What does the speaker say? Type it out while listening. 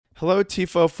Hello,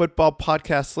 TIFO Football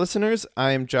Podcast listeners.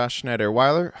 I am Josh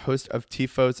Schneider-Weiler, host of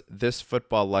TIFO's This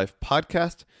Football Life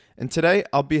podcast, and today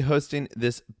I'll be hosting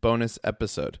this bonus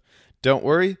episode. Don't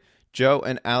worry, Joe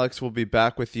and Alex will be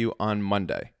back with you on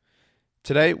Monday.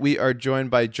 Today we are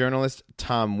joined by journalist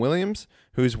Tom Williams,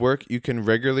 whose work you can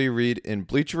regularly read in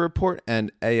Bleacher Report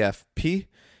and AFP.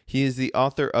 He is the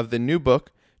author of the new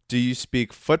book, Do You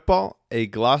Speak Football? A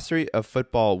Glossary of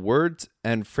Football Words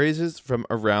and Phrases from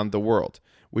Around the World,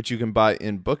 which you can buy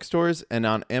in bookstores and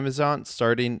on Amazon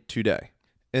starting today.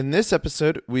 In this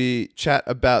episode, we chat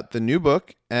about the new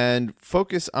book and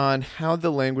focus on how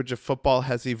the language of football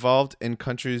has evolved in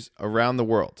countries around the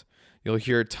world. You'll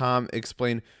hear Tom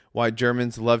explain why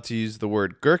Germans love to use the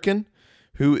word Gherkin,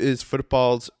 who is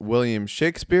football's William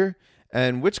Shakespeare,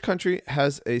 and which country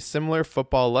has a similar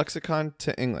football lexicon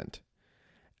to England.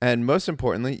 And most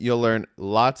importantly, you'll learn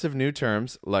lots of new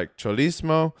terms like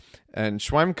cholismo and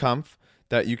Schweimkampf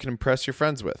that you can impress your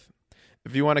friends with.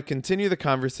 If you want to continue the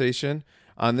conversation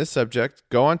on this subject,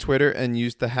 go on Twitter and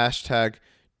use the hashtag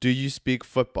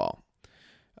 #DoYouSpeakFootball.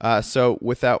 So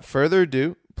without further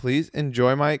ado, please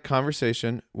enjoy my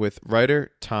conversation with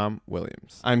writer Tom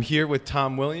Williams. I'm here with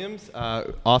Tom Williams,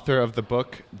 author of the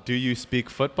book Do You Speak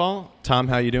Football? Tom,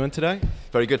 how are you doing today?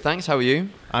 Very good, thanks. How are you?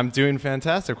 I'm doing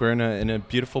fantastic. We're in a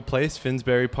beautiful place,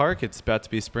 Finsbury Park. It's about to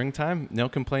be springtime. No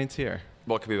complaints here.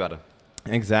 What could be better?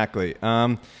 Exactly.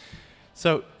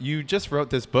 So you just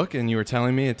wrote this book, and you were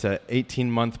telling me it's an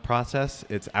 18-month process.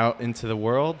 It's out into the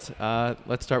world.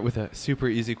 Let's start with a super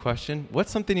easy question. What's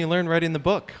something you learned writing the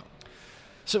book?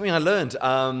 Something I learned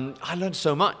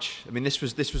so much. I mean, this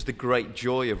was the great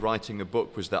joy of writing the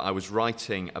book, was that I was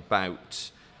writing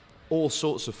about all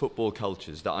sorts of football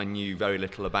cultures that I knew very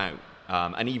little about,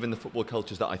 and even the football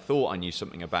cultures that I thought I knew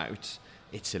something about,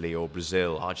 Italy or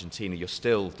Brazil, Argentina. You're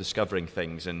still discovering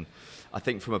things, and I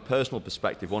think from a personal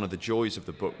perspective, one of the joys of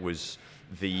the book was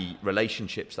the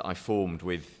relationships that I formed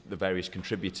with the various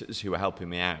contributors who were helping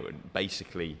me out, and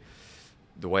basically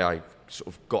the way I sort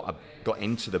of got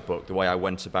into the book, the way I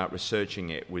went about researching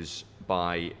it was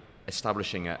by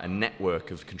establishing a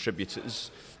network of contributors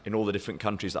in all the different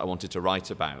countries that I wanted to write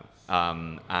about,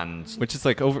 and which is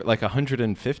like over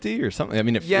 150 or something. I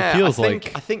mean, it feels I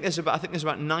think there's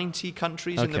about 90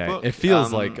 countries in the book. It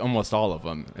feels like almost all of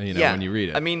them, when you read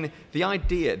it. I mean,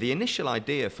 the initial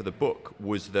idea for the book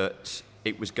was that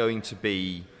it was going to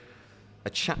be a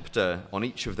chapter on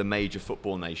each of the major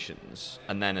football nations,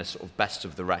 and then a sort of best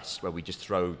of the rest, where we just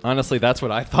throw. Honestly, that's what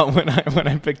I thought when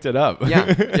I picked it up.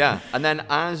 Yeah. And then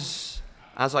as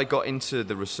I got into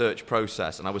the research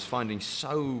process, and I was finding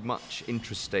so much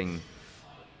interesting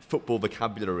football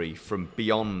vocabulary from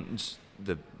beyond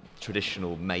the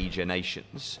traditional major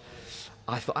nations,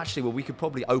 I thought, actually, well, we could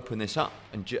probably open this up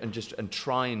and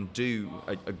try and do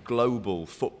a global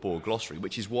football glossary,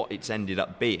 which is what it's ended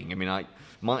up being. I mean, I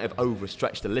might have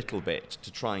overstretched a little bit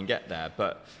to try and get there,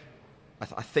 but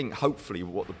I think hopefully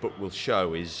what the book will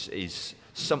show is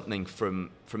something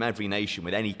from every nation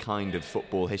with any kind of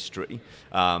football history,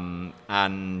 and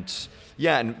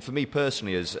for me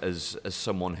personally, as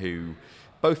someone who,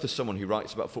 both as someone who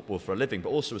writes about football for a living, but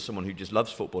also as someone who just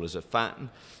loves football as a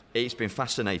fan, it's been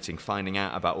fascinating finding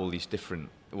out about all these different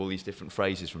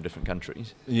phrases from different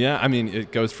countries. Yeah, I mean,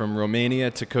 it goes from Romania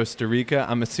to Costa Rica.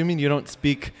 I'm assuming you don't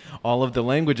speak all of the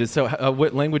languages. So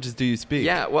what languages do you speak?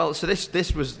 Yeah, well, so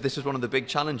this was one of the big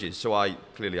challenges. So I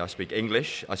speak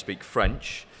English, I speak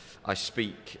French, I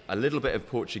speak a little bit of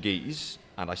Portuguese,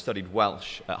 and I studied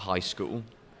Welsh at high school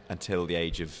until the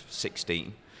age of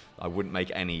 16. I wouldn't make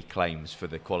any claims for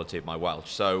the quality of my Welsh.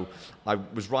 So I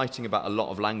was writing about a lot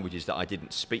of languages that I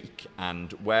didn't speak,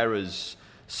 and whereas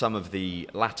some of the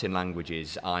Latin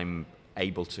languages I'm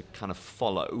able to kind of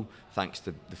follow, thanks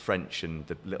to the French and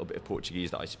the little bit of Portuguese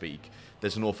that I speak,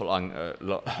 there's an awful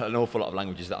lot of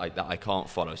languages that I can't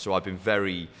follow. So I've been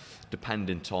very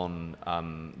dependent on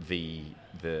the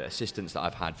assistance that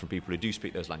I've had from people who do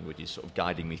speak those languages, sort of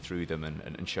guiding me through them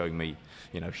and showing me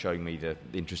the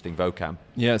interesting vocab.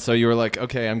 Yeah, so you were like,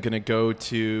 okay, I'm going to go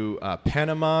to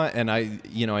Panama, and I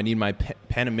need my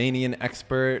Panamanian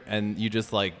expert, and you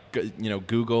just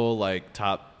Google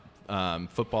top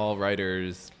football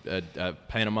writers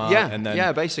Panama, and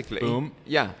then basically boom.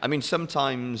 Yeah, I mean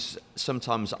sometimes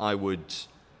I would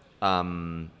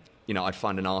I'd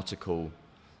find an article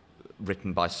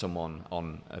written by someone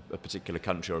on a particular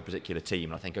country or a particular team,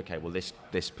 and I think, okay, well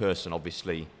this person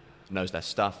obviously knows their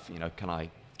stuff, can I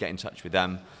get in touch with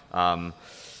them?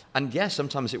 And yeah,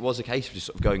 sometimes it was a case of just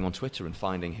sort of going on Twitter and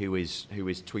finding who is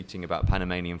tweeting about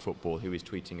Panamanian football, who is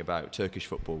tweeting about Turkish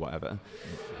football, whatever,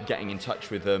 getting in touch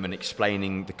with them and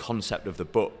explaining the concept of the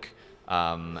book,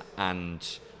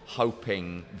 and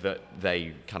hoping that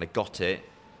they kind of got it,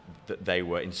 that they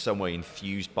were in some way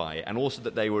enthused by it, and also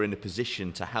that they were in a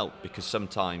position to help, because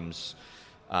sometimes,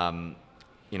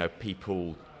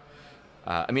 people,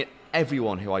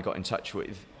 everyone who I got in touch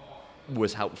with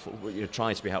was helpful,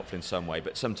 trying to be helpful in some way,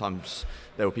 but sometimes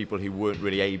there were people who weren't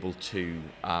really able to,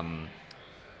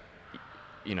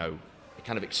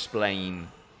 kind of explain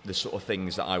the sort of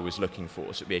things that I was looking for.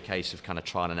 So it'd be a case of kind of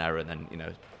trial and error, and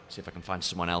then, see if I can find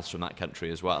someone else from that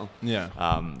country as well. Yeah.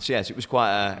 So yes, it was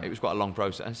quite a long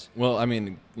process. Well, I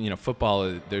mean,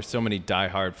 football, there's so many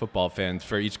diehard football fans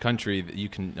for each country that you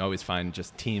can always find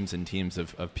just teams and teams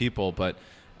of people. But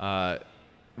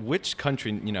which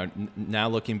country, now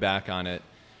looking back on it,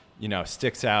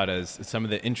 sticks out as some of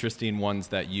the interesting ones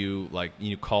that you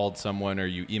called someone or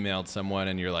you emailed someone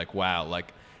and you're like, wow,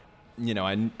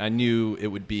 I knew it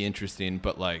would be interesting,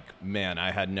 but man,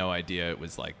 I had no idea it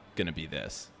was going to be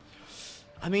this.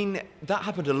 I mean, that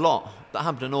happened a lot. That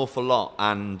happened an awful lot.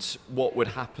 And what would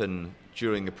happen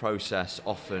during the process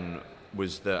often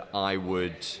was that I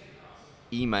would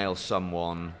email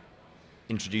someone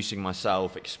introducing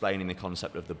myself, explaining the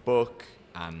concept of the book,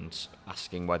 and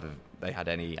asking whether they had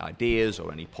any ideas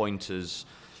or any pointers.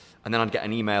 And then I'd get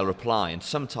an email reply, and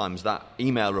sometimes that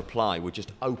email reply would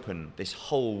just open this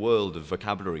whole world of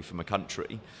vocabulary from a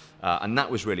country, and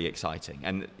that was really exciting.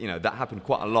 And that happened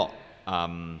quite a lot.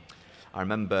 I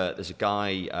remember there's a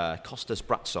guy, Kostas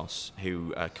Bratsos,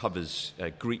 who covers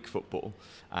Greek football,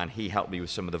 and he helped me with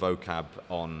some of the vocab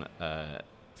on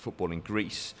football in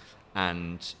Greece,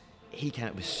 and he came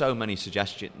up with so many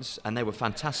suggestions, and they were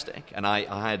fantastic. And I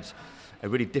had a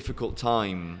really difficult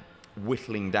time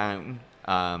whittling down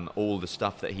all the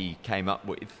stuff that he came up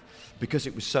with, because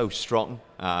it was so strong,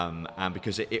 and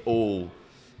because it all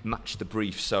matched the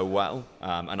brief so well.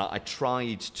 And I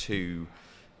tried to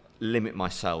limit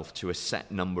myself to a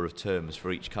set number of terms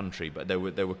for each country, but there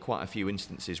were quite a few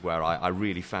instances where I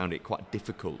really found it quite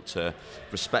difficult to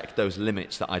respect those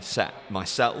limits that I'd set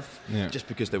myself, just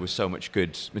because there was so much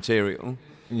good material.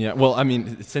 Yeah, well, I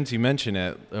mean, since you mention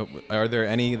it, are there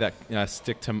any that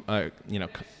stick to,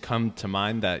 come to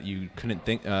mind that you couldn't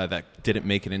think, that didn't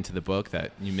make it into the book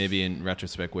that you maybe in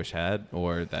retrospect wish had,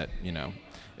 or that,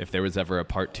 if there was ever a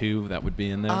part 2 that would be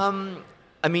in there?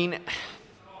 I mean,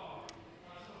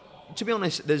 to be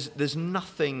honest, there's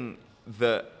nothing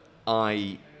that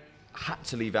I had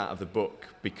to leave out of the book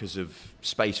because of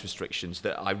space restrictions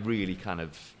that I really kind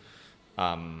of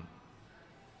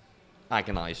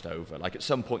agonized over. At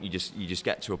some point you just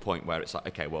get to a point where it's like,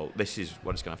 okay, well, this is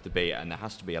what it's going to have to be, and there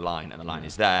has to be a line, and the line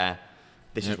is there.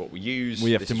 This is what we use.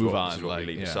 We have to move on. This is what we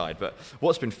leave aside. But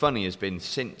what's been funny has been,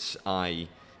 since I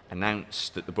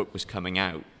announced that the book was coming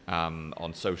out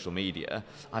on social media,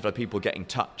 I've had people get in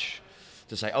touch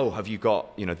to say, oh, have you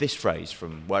got this phrase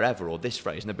from wherever, or this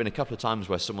phrase? And there've been a couple of times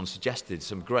where someone suggested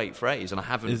some great phrase, and I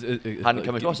hadn't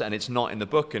come across it, and it's not in the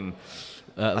book. And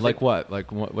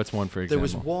what's one, for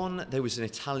example? There was an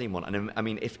Italian one, and I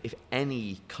mean, if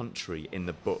any country in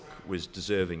the book was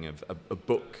deserving of a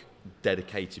book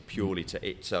dedicated purely to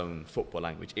its own football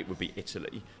language, it would be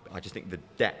Italy. But I just think the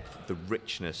depth, the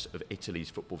richness of Italy's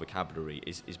football vocabulary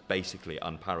is basically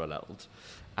unparalleled.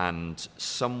 And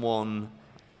someone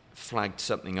flagged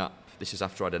something up. This is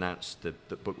after I'd announced that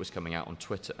the book was coming out on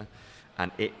Twitter, and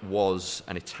it was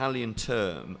an Italian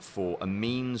term for a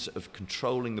means of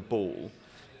controlling the ball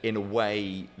in a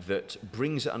way that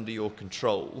brings it under your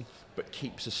control but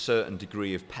keeps a certain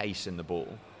degree of pace in the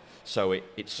ball. So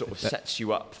it sort of sets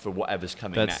you up for whatever's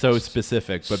coming next. That's so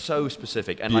specific, but so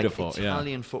specific. And beautiful.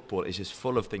 Italian football is just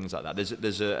full of things like that.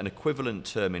 There's an equivalent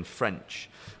term in French,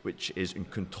 which is un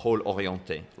contrôle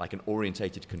orienté, like an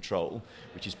orientated control,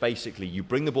 which is basically you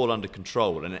bring the ball under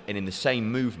control, and in the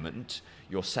same movement,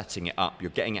 you're setting it up. You're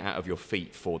getting it out of your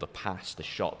feet for the pass, the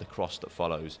shot, the cross that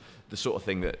follows, the sort of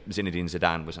thing that Zinedine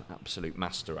Zidane was an absolute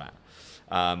master at.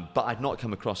 But I'd not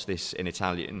come across this in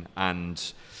Italian, and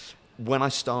when I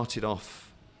started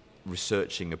off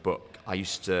researching a book, I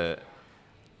used to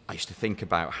think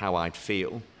about how I'd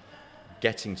feel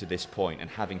getting to this point and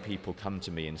having people come to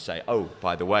me and say, oh,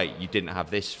 by the way, you didn't have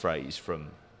this phrase from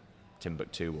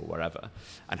Timbuktu or wherever,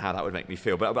 and how that would make me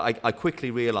feel. But I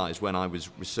quickly realised when I was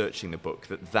researching the book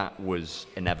that was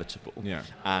inevitable. Yeah.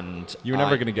 And you were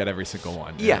never going to get every single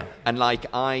one. Yeah. And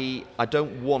I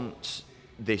don't want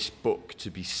this book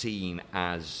to be seen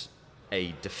as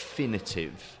a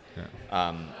definitive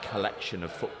collection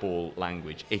of football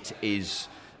language. It is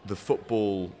the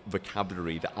football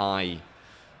vocabulary that I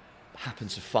happened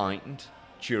to find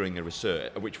during the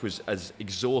research, which was as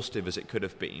exhaustive as it could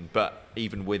have been. But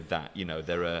even with that,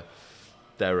 there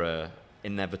are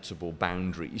inevitable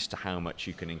boundaries to how much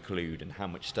you can include and how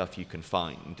much stuff you can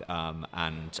find.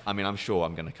 And I mean, I'm sure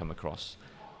I'm going to come across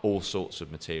all sorts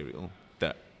of material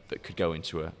that could go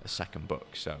into a second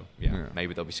book. So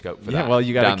maybe there'll be scope for that. Yeah, well,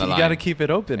 you got to keep it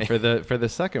open for the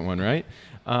second one, right?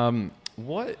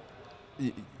 What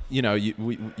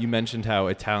you mentioned how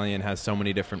Italian has so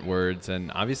many different words,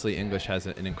 and obviously English has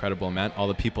an incredible amount. All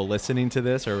the people listening to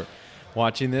this or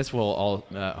watching this will all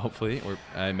hopefully, or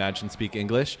I imagine, speak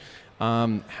English.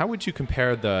 How would you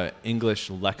compare the English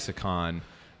lexicon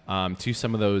to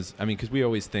some of those? I mean, because we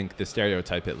always think, the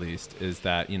stereotype at least, is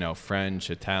that French,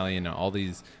 Italian, all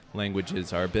these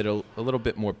languages are a little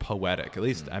bit more poetic. At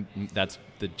least that's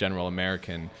the general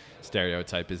American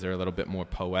stereotype. Is they're a little bit more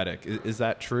poetic? Is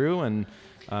that true? And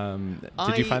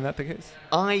did you find that the case?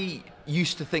 I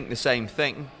used to think the same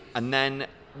thing, and then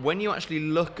when you actually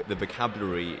look at the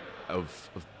vocabulary of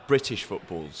British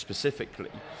football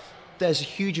specifically, there's a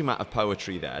huge amount of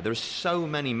poetry there. There are so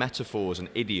many metaphors and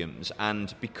idioms,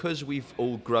 and because we've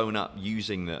all grown up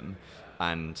using them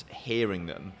and hearing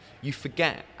them, you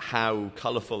forget how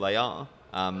colourful they are.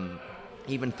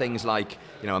 Even things like,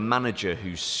 a manager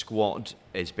whose squad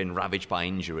has been ravaged by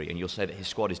injury, and you'll say that his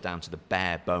squad is down to the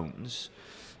bare bones.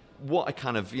 What a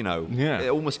kind of,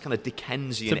 almost kind of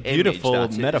Dickensian image. It's a beautiful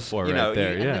metaphor right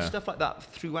there, and there's stuff like that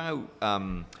throughout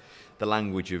the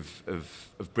language of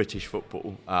British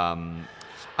football.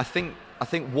 I think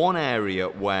one area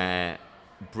where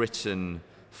Britain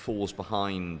falls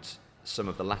behind some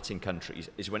of the Latin countries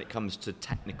is when it comes to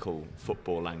technical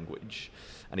football language.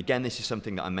 And again, this is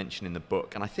something that I mention in the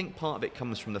book, and I think part of it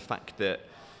comes from the fact that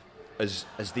as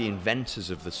the inventors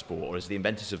of the sport, or as the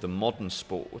inventors of the modern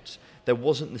sport, there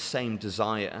wasn't the same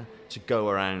desire to go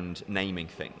around naming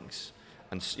things.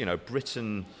 And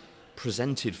Britain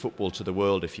presented football to the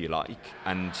world, if you like,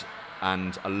 and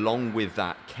along with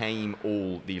that came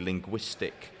all the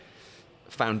linguistic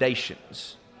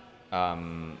foundations.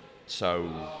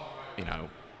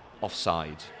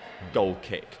 Offside, goal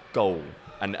kick, goal,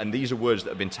 and these are words that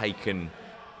have been taken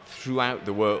throughout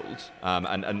the world,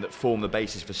 and that form the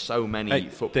basis for so many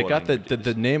football. They got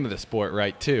the name of the sport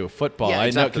right too, football. Yeah,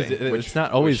 exactly. I know, because it's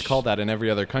not always called that in every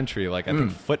other country. Like I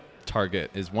think foot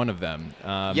target is one of them.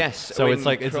 Yes. So it's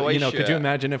like Croatia, could you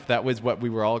imagine if that was what we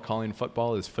were all calling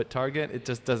football, is foot target? It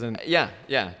just doesn't.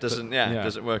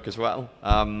 Doesn't work as well.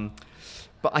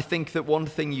 But I think that one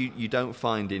thing you don't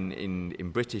find in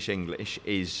British English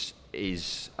is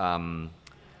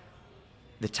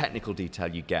the technical detail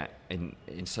you get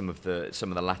in some of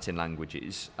the Latin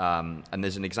languages. And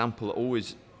there's an example that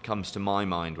always comes to my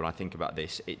mind when I think about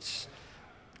this. It's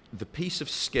the piece of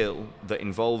skill that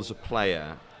involves a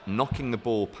player knocking the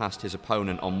ball past his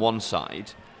opponent on one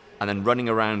side and then running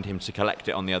around him to collect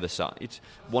it on the other side.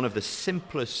 One of the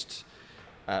simplest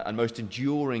and most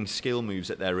enduring skill moves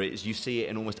that there is. You see it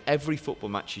in almost every football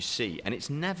match you see, and it's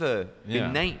never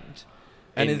been named.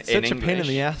 And it's such a pain in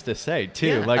the ass to say too.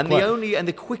 Yeah. Like and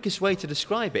the quickest way to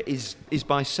describe it is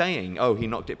by saying, "Oh, he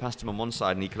knocked it past him on one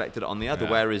side and he collected it on the other."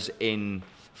 Yeah. Whereas in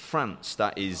France,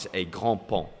 that is a grand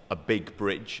pont, a big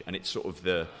bridge, and it's sort of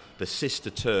the sister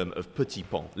term of petit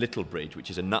pont, little bridge, which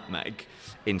is a nutmeg.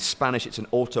 In Spanish, it's an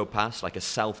auto pass, like a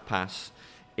self pass.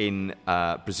 In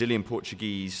Brazilian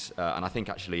Portuguese, and I think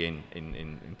actually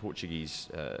in Portuguese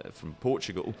from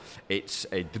Portugal, it's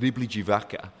a drible de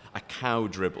vaca, a cow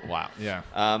dribble. Wow, yeah.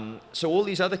 So all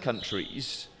these other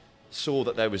countries saw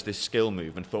that there was this skill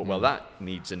move and thought, well, that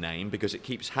needs a name because it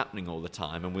keeps happening all the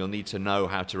time, and we'll need to know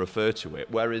how to refer to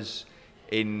it. Whereas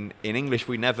in English,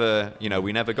 we never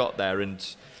got there,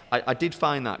 and I did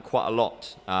find that quite a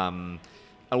lot. And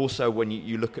also, when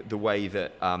you look at the way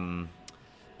that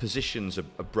positions are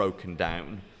broken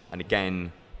down, and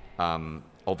again,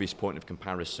 obvious point of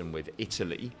comparison with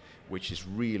Italy, which is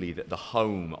really the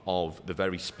home of the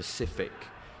very specific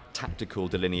tactical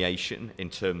delineation in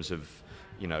terms of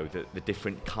the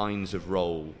different kinds of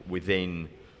role within,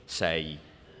 say,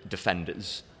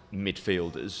 defenders,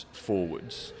 midfielders,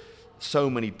 forwards. So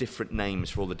many different names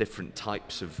for all the different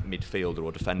types of midfielder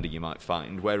or defender you might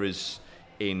find, whereas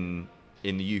in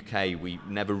the UK, we've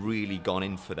never really gone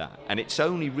in for that, and it's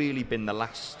only really been the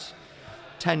last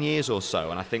 10 years or so.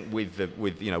 And I think with the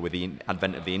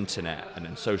advent of the internet and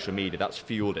then social media, that's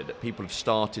fueled it. That people have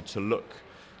started to look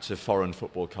to foreign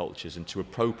football cultures and to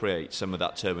appropriate some of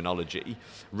that terminology,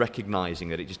 recognizing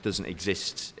that it just doesn't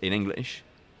exist in English.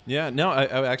 Yeah, no,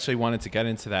 I actually wanted to get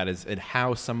into that, and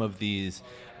how some of these,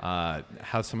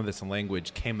 how some of this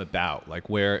language came about, like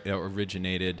where it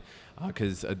originated.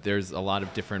 Because there's a lot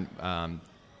of different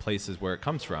places where it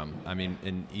comes from. I mean,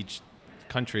 in each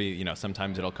country,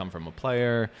 sometimes it'll come from a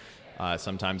player,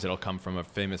 Sometimes it'll come from a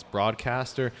famous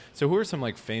broadcaster. So who are some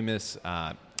like famous,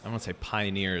 I don't want to say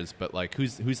pioneers, but like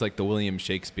who's like the William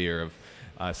Shakespeare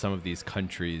of some of these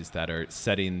countries that are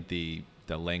setting the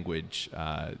language,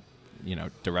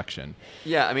 direction?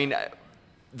 Yeah, I mean,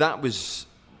 that was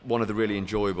one of the really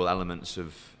enjoyable elements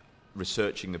of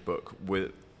researching the book, were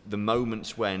the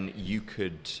moments when you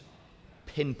could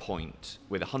pinpoint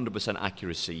with 100%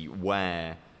 accuracy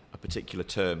where a particular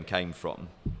term came from.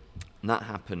 And that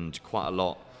happened quite a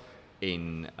lot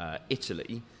in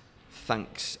Italy,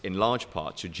 thanks in large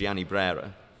part to Gianni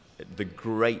Brera, the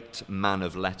great man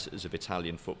of letters of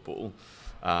Italian football.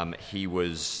 He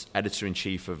was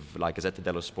editor-in-chief of La Gazzetta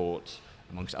dello Sport,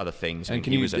 amongst other things. And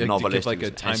he was a novelist. Give like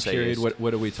a time period?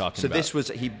 What are we talking about? So this was,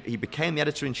 he became the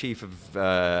editor-in-chief of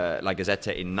La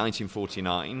Gazzetta in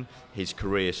 1949. His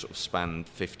career sort of spanned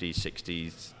 50s,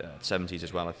 60s, 70s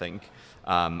as well, I think.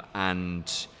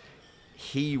 And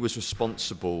he was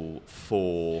responsible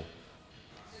for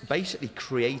basically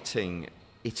creating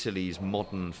Italy's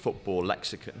modern football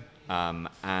lexicon.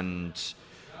 And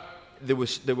there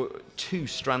were two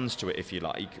strands to it, if you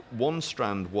like. One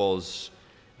strand was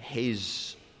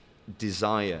his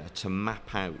desire to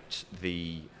map out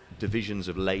the divisions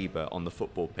of labour on the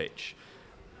football pitch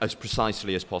as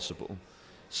precisely as possible.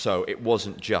 So it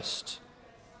wasn't just,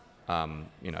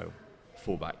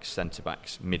 fullbacks,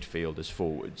 centre-backs, midfielders,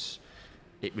 forwards.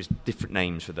 It was different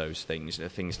names for those things.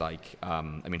 Things like,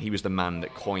 he was the man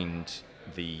that coined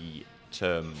the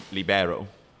term libero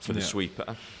for the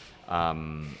sweeper.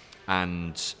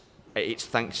 And it's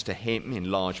thanks to him,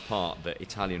 in large part, that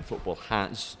Italian football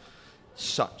has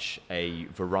such a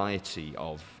variety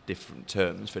of different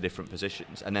terms for different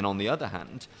positions. And then on the other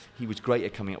hand, he was great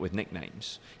at coming up with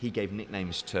nicknames. He gave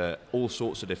nicknames to all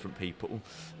sorts of different people.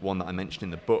 One that I mentioned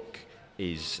in the book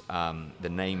is the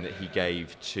name that he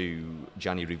gave to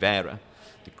Gianni Rivera,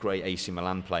 the great AC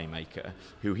Milan playmaker,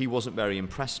 who he wasn't very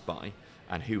impressed by,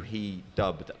 and who he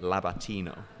dubbed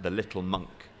L'abatino, the little monk,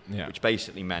 which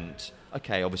basically meant,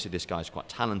 okay, obviously this guy's quite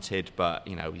talented, but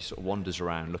he sort of wanders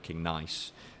around looking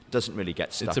nice, doesn't really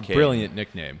get stuck in. It's a brilliant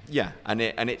nickname. Yeah, and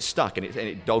it stuck, and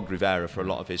it dogged Rivera for a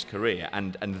lot of his career,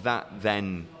 and that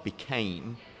then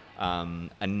became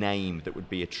a name that would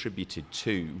be attributed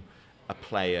to a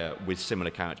player with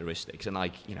similar characteristics.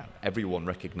 And everyone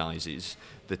recognises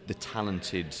the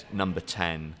talented number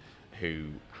 10 who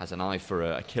has an eye for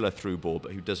a killer through ball,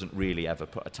 but who doesn't really ever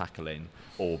put a tackle in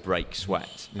or break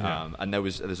sweat. And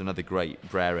there's another great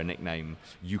Brera nickname,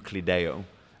 Euclideo,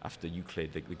 after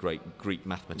Euclid, the great Greek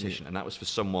mathematician, and that was for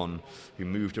someone who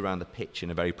moved around the pitch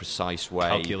in a very precise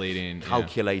way,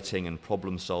 calculating and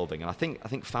problem solving. And I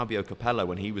think Fabio Capello,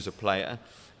 when he was a player,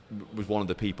 was one of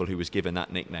the people who was given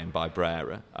that nickname by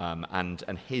Brera,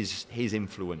 and his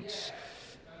influence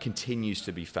continues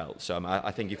to be felt. So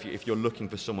I think if you're looking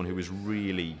for someone who has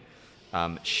really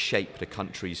shaped a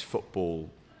country's football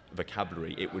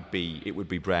vocabulary, it would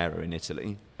be Brera in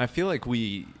Italy. I feel like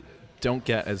we don't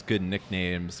get as good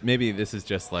nicknames. Maybe this is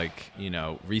just like,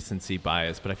 recency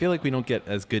bias, but I feel like we don't get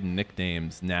as good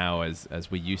nicknames now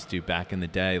as we used to back in the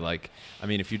day. Like,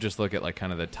 if you just look at like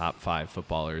kind of the top 5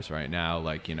 footballers right now,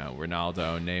 like,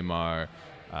 Ronaldo, Neymar,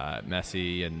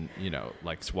 Messi, and,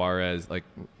 like Suarez, like,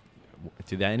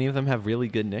 do any of them have really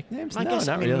good nicknames? I guess,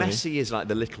 not really. Messi is like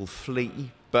the little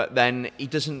flea, but then he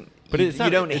doesn't. But you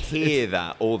don't hear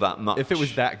that all that much. If it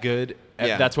was that good,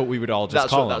 that's what we would all just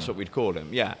call him. That's what we'd call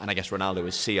him, yeah. And I guess Ronaldo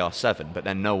is CR7, but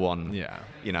then no one,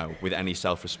 with any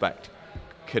self-respect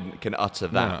can utter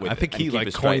that. No, I think he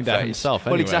coined that himself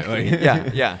anyway. Well, exactly,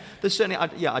 yeah. There's certainly,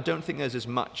 I don't think there's as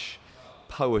much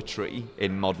poetry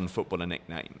in modern footballer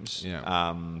nicknames.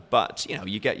 But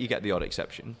you get the odd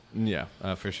exception. Yeah,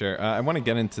 for sure. I want to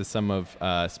get into some of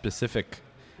specific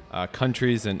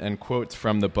countries and quotes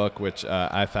from the book, which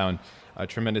I found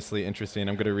tremendously interesting.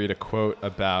 I'm going to read a quote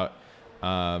about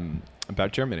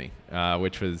Germany,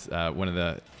 which was one of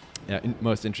the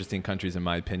most interesting countries, in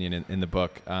my opinion, in the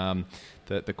book.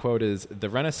 The quote is, "The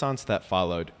renaissance that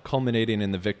followed, culminating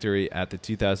in the victory at the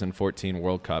 2014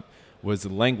 World Cup, was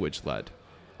language-led.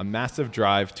 A massive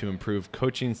drive to improve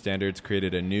coaching standards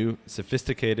created a new,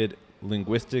 sophisticated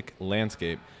linguistic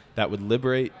landscape that would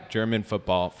liberate German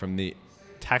football from the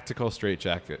tactical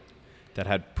straitjacket that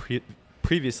had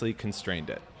previously constrained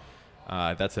it."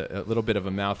 That's a little bit of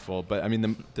a mouthful, but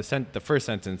the first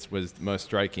sentence was the most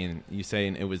striking. You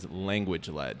saying it was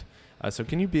language-led. So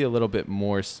can you be a little bit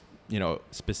more,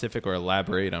 specific or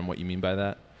elaborate on what you mean by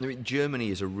that? Germany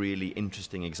is a really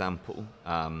interesting example,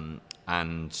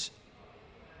 and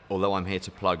although I'm here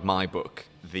to plug my book,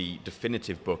 the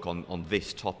definitive book on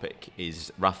this topic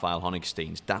is Raphael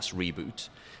Honigstein's Das Reboot,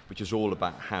 which is all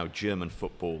about how German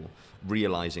football,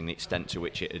 realising the extent to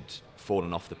which it had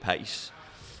fallen off the pace,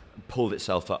 pulled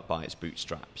itself up by its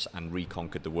bootstraps and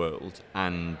reconquered the world.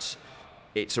 And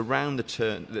it's around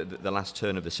the last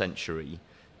turn of the century,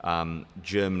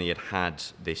 Germany had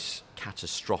this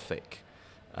catastrophic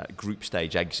group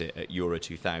stage exit at Euro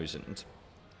 2000.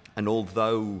 And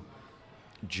although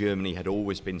Germany had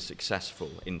always been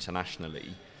successful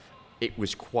internationally, it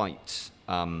was quite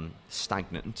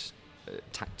stagnant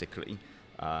tactically.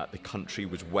 The country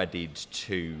was wedded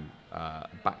to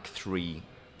back three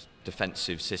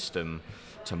defensive system,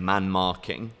 to man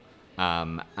marking,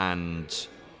 and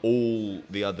all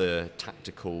the other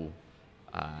tactical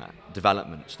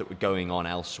developments that were going on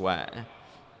elsewhere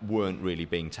weren't really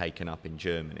being taken up in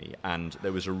Germany. And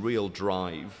there was a real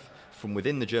drive from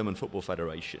within the German Football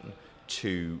Federation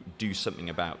to do something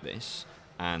about this,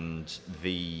 and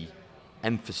the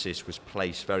emphasis was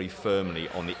placed very firmly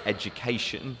on the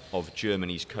education of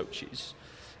Germany's coaches.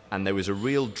 And there was a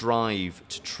real drive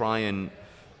to try and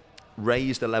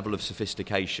raise the level of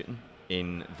sophistication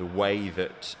in the way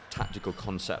that tactical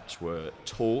concepts were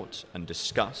taught and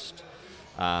discussed.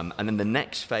 And then the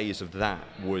next phase of that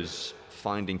was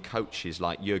finding coaches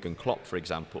like Jürgen Klopp, for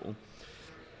example,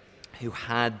 who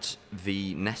had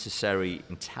the necessary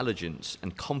intelligence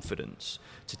and confidence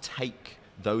to take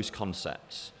those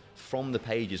concepts from the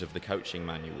pages of the coaching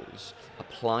manuals,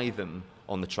 apply them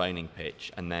on the training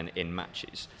pitch and then in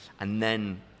matches, and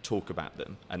then talk about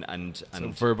them and so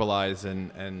verbalize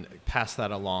and pass that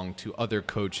along to other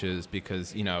coaches,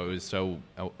 because it was so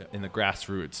in the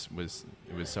grassroots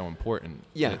it was so important.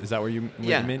 Yeah, is that what you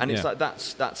mean? And it's like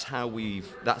that's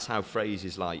how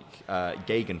phrases like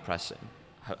gegenpressing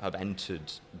have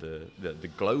entered the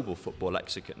global football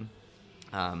lexicon,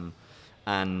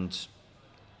 and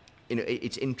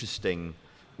it's interesting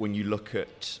when you look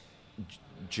at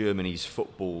Germany's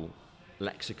football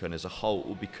lexicon as a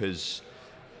whole, because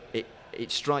it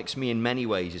strikes me in many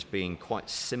ways as being quite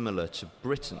similar to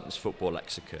Britain's football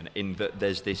lexicon, in that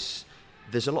there's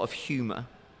a lot of humour,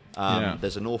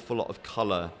 there's an awful lot of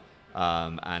colour,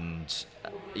 and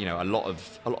a lot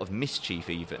of mischief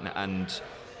even, and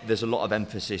there's a lot of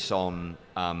emphasis on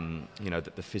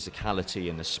the physicality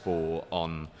in the sport,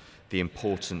 on the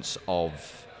importance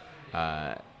of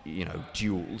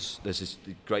duels. There's this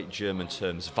great German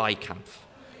term, Zweikampf,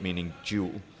 meaning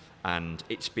duel, and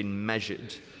it's been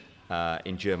measured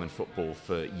in German football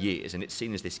for years, and it's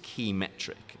seen as this key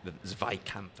metric, the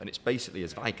Zweikampf, and it's basically, a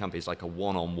Zweikampf is like a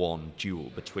one-on-one duel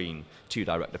between two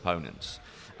direct opponents,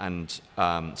 and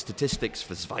statistics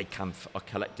for Zweikampf are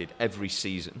collected every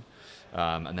season,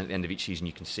 and then at the end of each season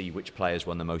you can see which players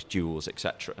won the most duels,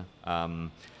 etc.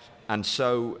 And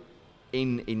so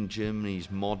in Germany's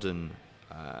modern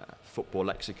football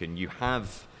lexicon, you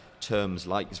have terms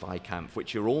like Zweikampf,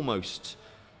 which are almost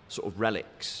sort of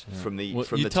relics from the time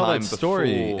before. You tell that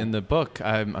story in the book.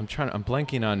 I'm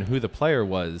blanking on who the player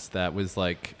was that was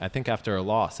like, I think after a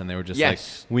loss, and they were just like,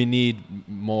 we need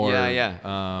more.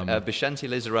 Vicente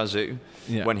Lizarazu,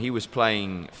 when he was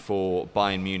playing for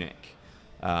Bayern Munich.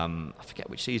 I forget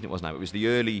which season it was now. It was the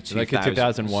early 2000s. Like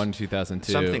 2001,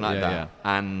 2002. Something like that.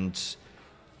 Yeah. And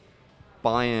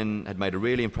Bayern had made a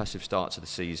really impressive start to the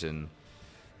season.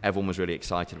 Everyone was really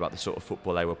excited about the sort of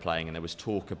football they were playing, and there was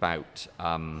talk about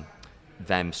them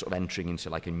sort of entering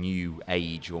into like a new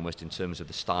age almost in terms of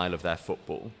the style of their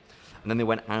football. And then they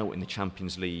went out in the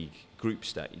Champions League group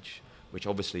stage, which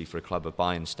obviously for a club of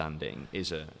Bayern standing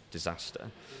is a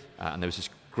disaster. And there was this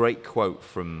great quote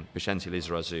from Vicente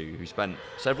Lizarazu, who spent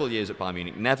several years at Bayern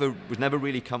Munich, was never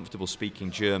really comfortable speaking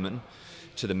German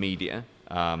to the media,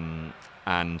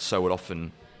 and so would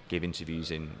often give interviews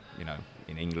in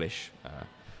English.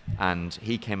 And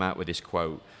he came out with this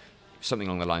quote, something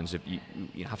along the lines of,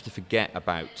 you have to forget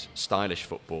about stylish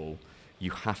football,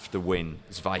 you have to win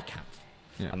Zweikampf.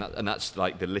 Yeah. And that's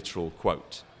like the literal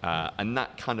quote. And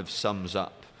that kind of sums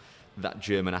up that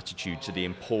German attitude to the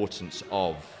importance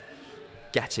of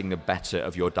getting the better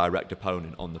of your direct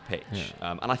opponent on the pitch.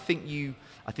 Yeah. And I think you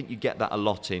get that a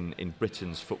lot in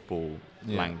Britain's football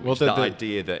language. Well, the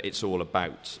idea that it's all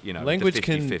about, language the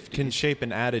 50-50. can shape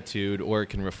an attitude or it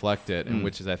can reflect it, and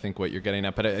which is I think what you're getting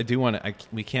at. But I do want to.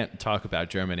 We can't talk about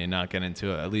Germany and not get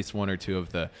into at least one or two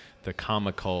of the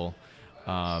comical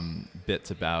bits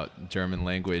about German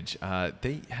language.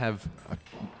 They have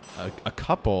a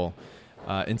couple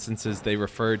instances they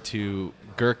referred to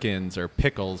gherkins or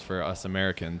pickles for us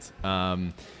Americans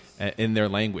in their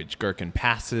language. Gherkin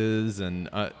passes, and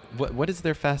what is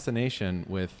their fascination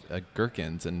with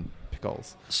gherkins and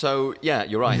pickles. So yeah,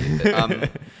 you're right.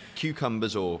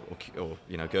 Cucumbers or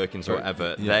gherkins or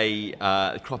whatever, they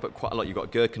crop up quite a lot. You've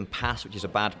got Gherkenpass, which is a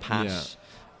bad pass.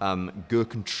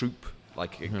 Gherkentroep,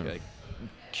 like a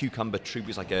cucumber troop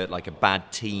is like a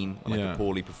bad team, like a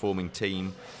poorly performing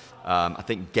team. I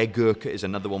think Gegurke is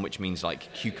another one, which means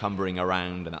like cucumbering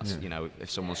around, and that's if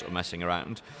someone's sort of messing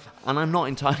around. And I'm not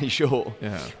entirely sure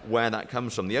where that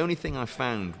comes from. The only thing I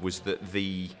found was that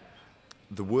the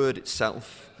word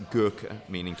itself, Gurke,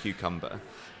 meaning cucumber,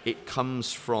 it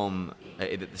comes from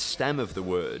the stem of the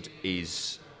word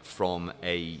is from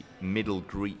a Middle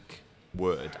Greek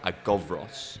word,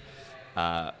 agovros,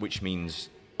 which means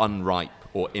unripe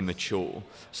or immature.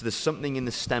 So there's something in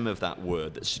the stem of that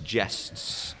word that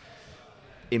suggests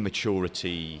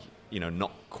immaturity,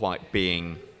 not quite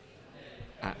being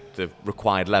at the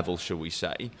required level, shall we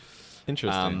say?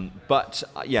 Interesting. But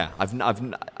I've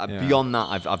beyond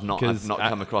that, I've not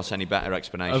come across any better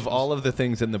explanations. Of all of the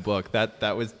things in the book,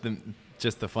 that was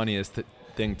just the funniest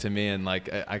thing to me, and like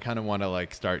I kind of want to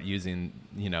like start using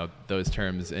those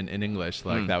terms in English,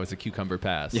 like that was a cucumber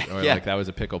pass, or like that was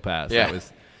a pickle pass. That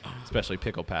was especially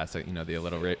pickle pass, the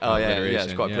alliteration.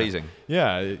 It's quite pleasing.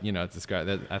 It's described.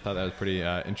 I thought that was pretty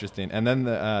interesting. And then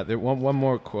there one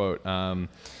more quote.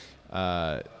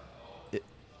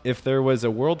 If there was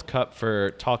a World Cup for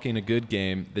talking a good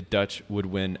game, the Dutch would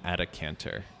win at a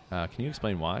canter. Can you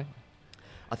explain why?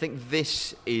 I think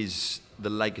this is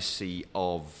the legacy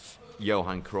of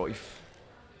Johan Cruyff,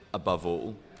 above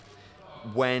all.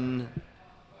 When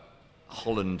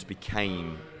Holland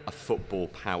became a football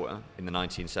power in the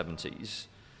 1970s,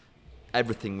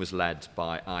 everything was led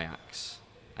by Ajax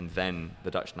and then the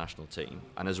Dutch national team.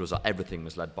 And as a result, everything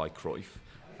was led by Cruyff.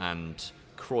 And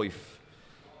Cruyff,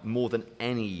 more than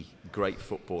any great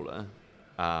footballer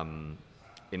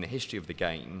in the history of the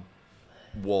game,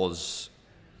 was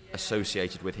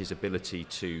associated with his ability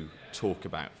to talk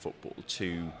about football,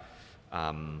 to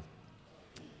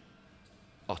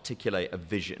articulate a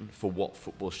vision for what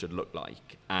football should look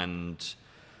like. And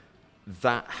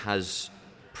that has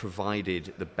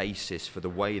provided the basis for the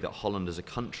way that Holland as a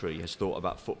country has thought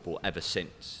about football ever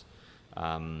since.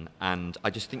 And I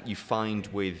just think you find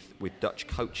with Dutch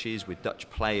coaches, with Dutch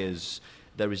players,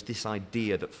 there is this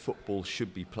idea that football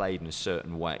should be played in a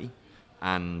certain way.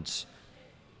 And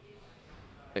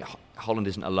Holland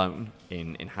isn't alone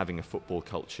in having a football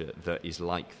culture that is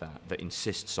like that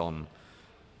insists on,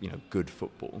 good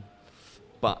football.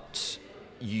 But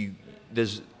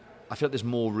I feel like there's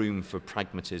more room for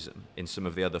pragmatism in some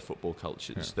of the other football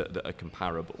cultures that are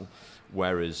comparable,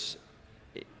 whereas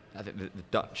I think the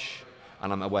Dutch,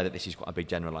 and I'm aware that this is quite a big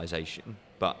generalisation,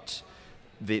 but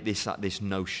this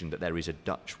notion that there is a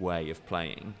Dutch way of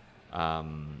playing,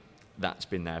 that's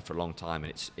been there for a long time,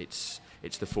 and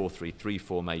it's the 4-3-3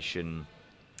 formation,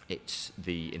 it's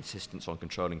the insistence on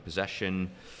controlling possession,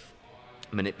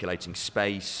 manipulating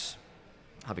space,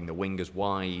 having the wingers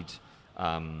wide,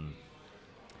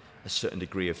 a certain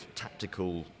degree of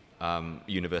tactical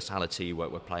universality where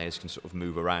players can sort of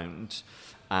move around,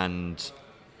 and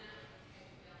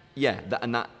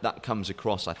that comes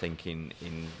across, I think,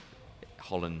 in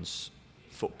Holland's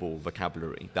football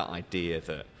vocabulary, that idea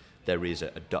that there is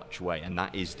a Dutch way, and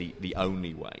that is the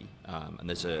only way. And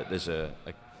there's a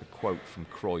quote from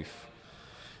Cruyff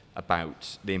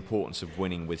about the importance of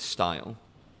winning with style,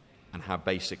 and how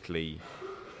basically,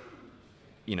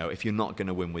 if you're not going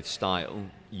to win with style,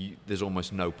 there's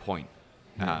almost no point,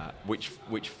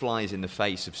 which flies in the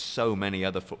face of so many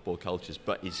other football cultures,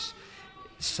 but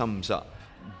sums up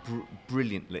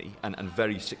brilliantly and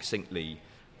very succinctly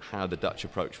how the Dutch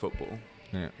approach football.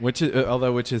 Yeah. Which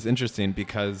is interesting,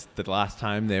 because the last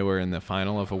time they were in the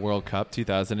final of a World Cup,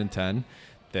 2010,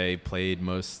 they played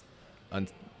most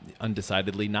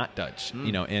undecidedly not Dutch,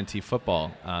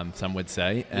 anti-football, some would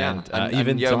say. And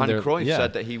even Johan Cruyff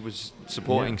said that he was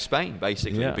supporting Spain,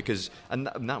 basically, because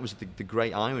that was the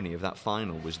great irony of that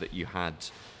final, was that you had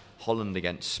Holland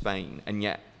against Spain, and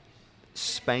yet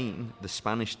Spain, the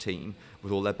Spanish team,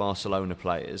 with all their Barcelona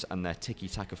players and their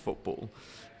tiki-taka football,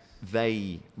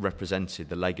 they represented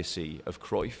the legacy of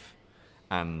Cruyff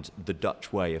and the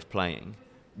Dutch way of playing,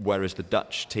 whereas the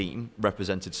Dutch team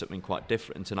represented something quite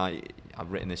different. And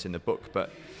I've written this in the book,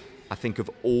 but I think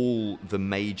of all the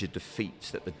major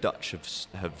defeats that the Dutch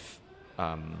have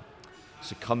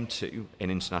succumbed to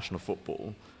in international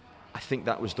football, I think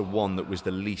that was the one that was the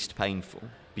least painful,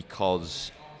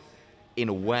 because in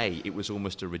a way it was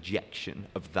almost a rejection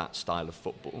of that style of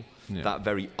football, that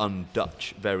very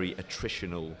un-Dutch, very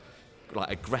attritional, like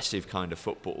aggressive kind of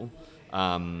football.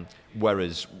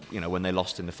 Whereas, when they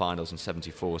lost in the finals in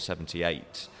 74,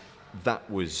 78, that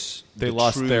was they the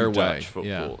lost true their Dutch way.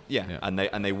 football. Yeah.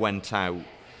 And they went out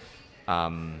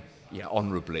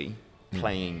honourably,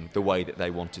 playing the way that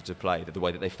they wanted to play, the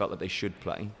way that they felt that they should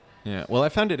play. Yeah, well, I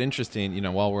found it interesting,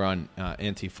 while we're on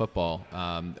anti-football,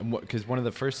 because one of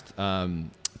the first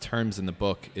terms in the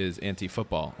book is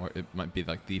anti-football, or it might be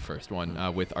like the first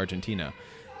one, with Argentina.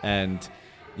 And,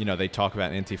 they talk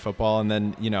about anti-football, and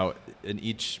then, in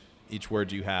each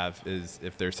word you have is,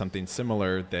 if there's something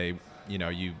similar, they,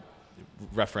 you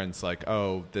reference like,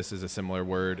 oh, this is a similar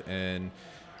word in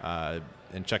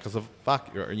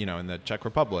Czechoslovakia, or in the Czech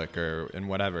Republic, or in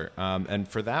whatever. And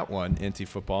for that one,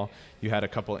 anti-football, you had a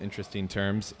couple interesting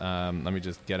terms. Let me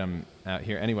just get them out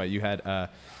here. Anyway, you had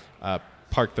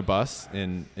park the bus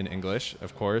in English,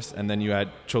 of course, and then you had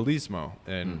cholismo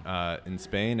in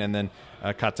Spain, and then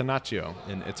catenaccio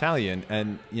in Italian.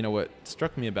 And what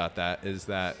struck me about that is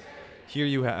that here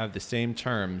you have the same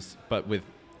terms, but with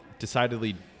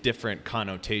decidedly different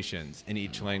connotations in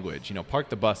each language. Park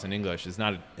the bus in English is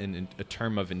not a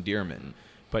term of endearment,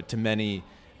 but to many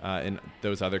in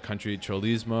those other countries,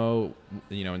 cholismo,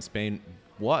 in Spain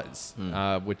was,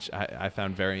 which I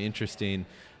found very interesting.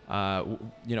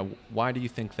 Why do you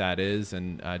think that is,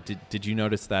 and did you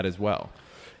notice that as well?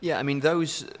 Yeah, I mean,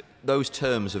 those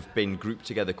terms have been grouped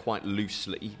together quite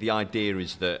loosely. The idea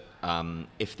is that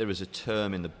if there is a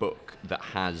term in the book that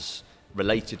has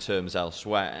related terms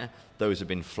elsewhere, those have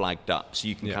been flagged up, so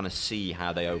you can kind of see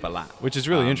how they overlap. Which is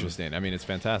really interesting. I mean, it's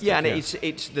fantastic. Yeah, and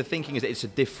it's the thinking is that it's a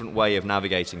different way of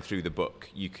navigating through the book.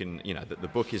 You can, that the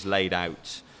book is laid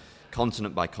out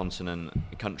continent by continent,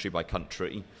 country by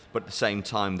country, but at the same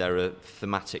time there are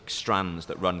thematic strands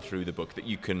that run through the book that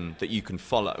you can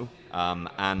follow.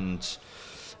 And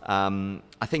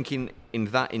I think in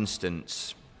that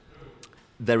instance,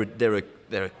 there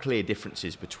are clear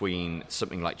differences between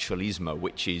something like cholismo,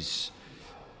 which is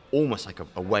almost like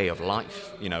a way of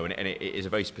life, and it is a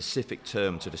very specific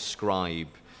term to describe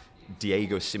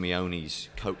Diego Simeone's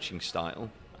coaching style,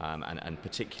 and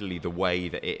particularly the way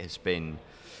that it has been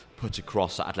put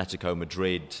across at Atletico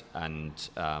Madrid and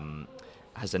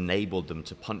has enabled them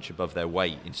to punch above their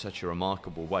weight in such a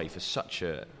remarkable way for such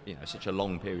a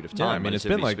long period of time. Yeah, I mean, it's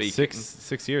been like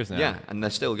six years now. Yeah, and they're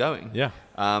still going. Yeah.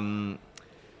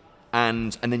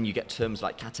 And then you get terms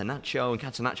like catenaccio, and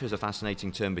catenaccio is a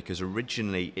fascinating term because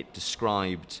originally it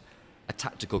described a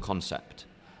tactical concept,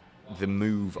 the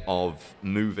move of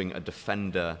moving a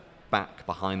defender back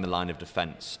behind the line of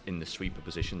defence in the sweeper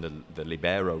position, the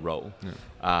libero role.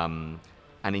 Yeah.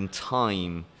 And in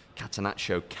time,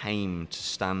 catenaccio came to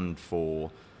stand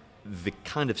for the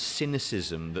kind of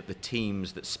cynicism that the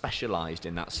teams that specialised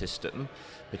in that system,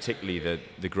 particularly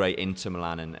the great Inter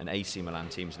Milan and AC Milan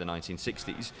teams of the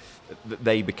 1960s, that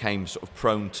they became sort of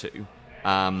prone to.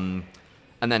 And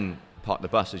then park the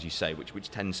bus, as you say, which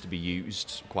tends to be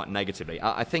used quite negatively.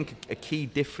 I think a key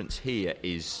difference here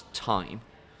is time.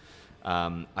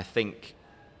 I think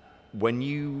when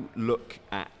you look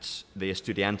at the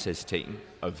Estudiantes team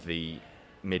of the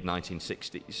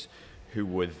mid-1960s, who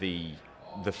were the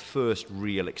first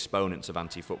real exponents of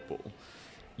anti-football,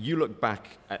 you look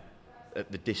back at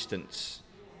the distance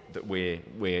that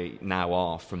we now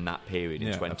are from that period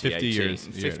in 2018,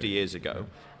 50 years ago,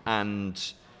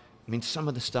 and I mean, some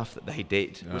of the stuff that they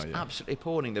did was absolutely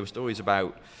appalling. There were stories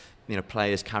about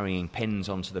players carrying pins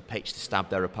onto the pitch to stab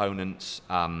their opponents.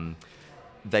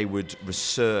 They would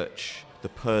research the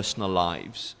personal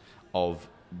lives of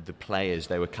the players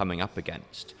they were coming up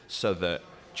against, so that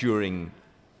during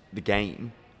the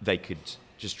game they could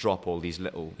just drop all these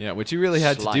little which you really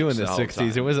had to do in the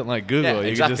 60s. It wasn't like Google.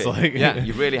 Exactly. You could just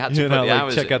you really had to put the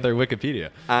hours check in. out their Wikipedia.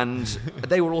 And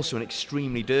they were also an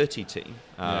extremely dirty team.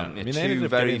 I mean, they ended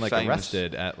up getting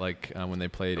arrested at when they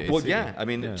played AC. Well, I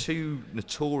mean, two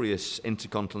notorious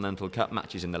Intercontinental Cup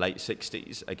matches in the late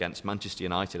 60s against Manchester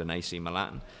United and AC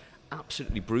Milan,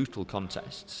 absolutely brutal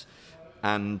contests.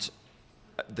 And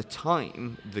at the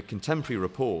time, the contemporary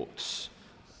reports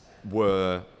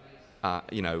were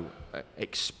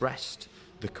expressed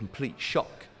the complete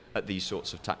shock at these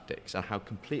sorts of tactics and how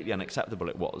completely unacceptable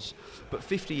it was. But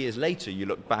 50 years later, you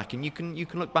look back, and you can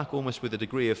look back almost with a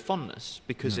degree of fondness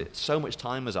because so much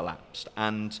time has elapsed,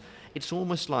 and it's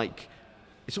almost like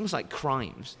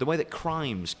crimes. The way that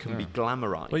crimes can be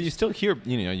glamorized. Well, you still hear,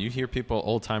 you hear people,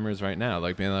 old timers right now,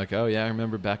 like being like, "Oh yeah, I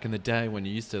remember back in the day when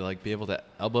you used to be able to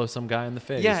elbow some guy in the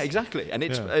face." Yeah, exactly. And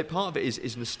it's part of it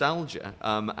is nostalgia.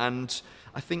 And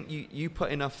I think you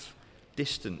put enough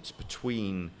distance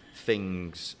between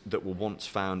things that were once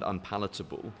found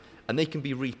unpalatable, and they can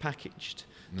be repackaged.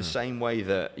 The same way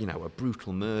that, you know, a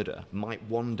brutal murder might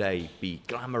one day be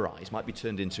glamorized, might be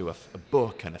turned into a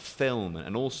book and a film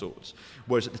and all sorts,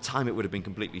 whereas at the time it would have been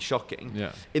completely shocking.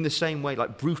 Yeah. In the same way,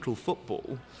 like brutal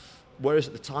football, whereas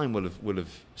at the time will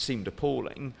have seemed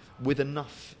appalling, with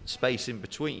enough space in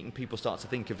between, people start to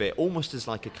think of it almost as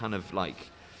like a kind of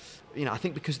like, you know, I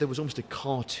think because there was almost a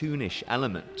cartoonish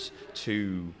element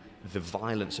to the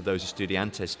violence of those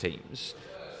Estudiantes teams,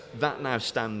 that now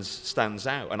stands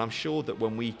out. And I'm sure that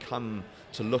when we come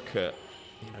to look at,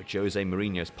 you know, Jose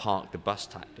Mourinho's park the bus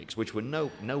tactics, which were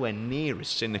nowhere near as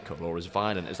cynical or as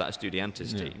violent as that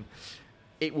Estudiantes team,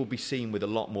 it will be seen with a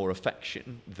lot more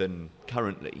affection than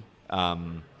currently,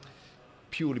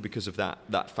 purely because of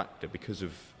that factor,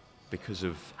 because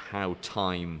of how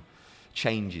time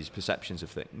changes perceptions of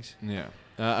things. Yeah.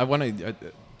 I want to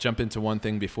jump into one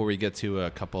thing before we get to a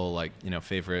couple, like, you know,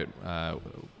 favorite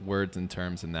words and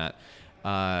terms and that.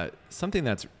 Something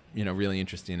that's, you know, really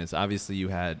interesting is obviously you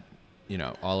had, you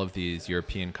know, all of these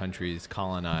European countries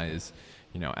colonize,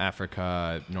 you know,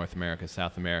 Africa, North America,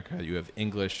 South America. You have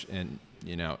English, and,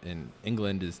 you know, in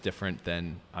England is different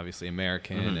than obviously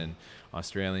American and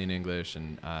Australian English,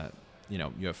 and you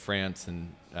know, you have France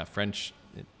and French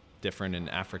different in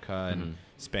Africa and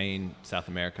Spain, South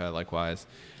America likewise.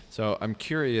 So I'm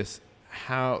curious,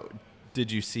 how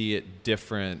did you see it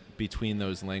different between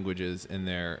those languages in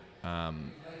their, for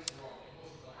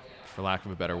lack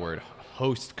of a better word,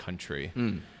 host country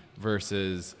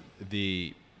versus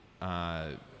the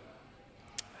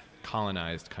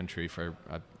colonized country, for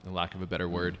lack of a better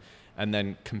word, and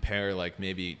then compare, like,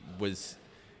 maybe was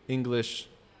English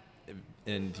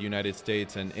in the United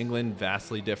States and England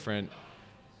vastly different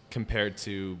compared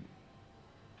to,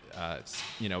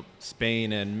 you know,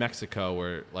 Spain and Mexico,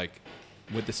 or like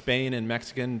with the Spain and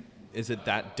Mexican, is it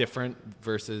that different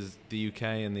versus the UK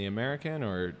and the American,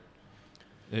 or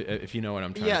if you know what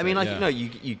I'm trying to say? I mean, like, you know,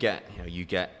 you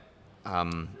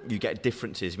get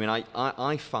differences. I mean,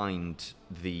 I find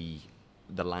the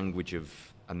language of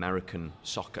American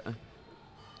soccer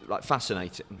like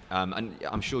fascinating, and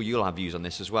I'm sure you'll have views on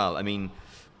this as well. I mean,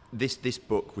 this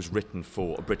book was written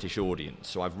for a British audience,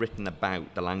 so I've written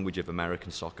about the language of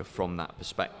American soccer from that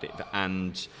perspective,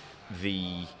 and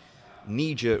the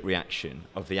knee-jerk reaction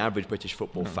of the average British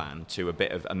football fan to a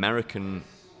bit of American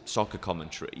soccer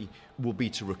commentary will be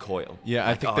to recoil. Yeah,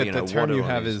 like, I think that the term you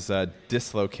have is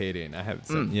dislocating. I have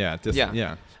some, yeah.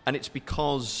 And it's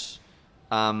because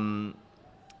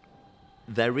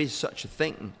there is such a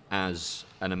thing as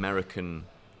an American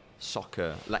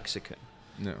soccer lexicon.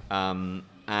 No.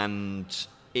 And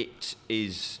it's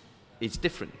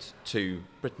different to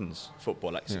Britain's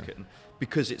football lexicon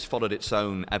because it's followed its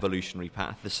own evolutionary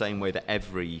path, the same way that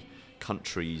every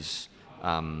country's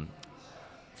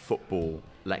football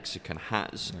lexicon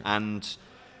has. And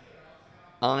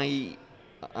I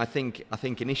think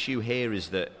an issue here is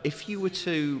that if you were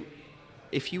to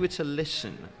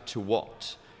listen to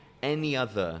what any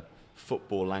other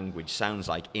football language sounds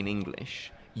like in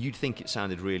English, you'd think it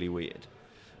sounded really weird.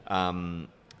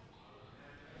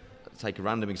 Take a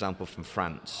random example from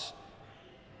France.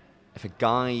 If a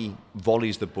guy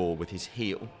volleys the ball with his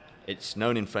heel, it's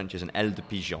known in French as an aile de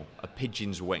pigeon, a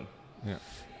pigeon's wing. Yeah.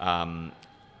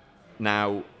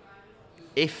 Now,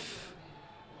 if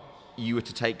you were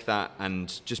to take that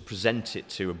and just present it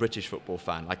to a British football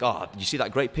fan, like, oh, you see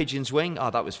that great pigeon's wing? Oh,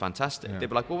 that was fantastic. Yeah. They'd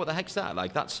be like, well, what the heck's that?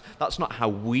 Like, that's not how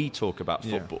we talk about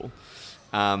football.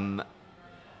 And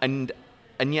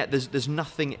yet there's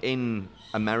nothing in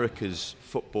America's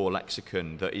football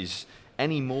lexicon that is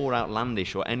any more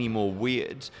outlandish or any more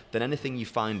weird than anything you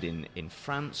find in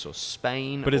France or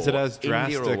Spain, but is it as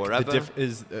drastic, India or wherever?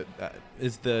 Is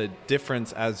the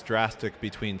difference as drastic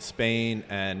between Spain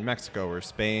and Mexico, or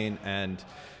Spain and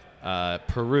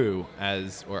Peru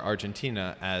or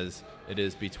Argentina as it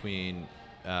is between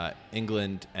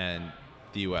England and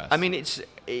the US? I mean,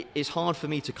 it's hard for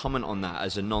me to comment on that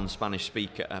as a non-Spanish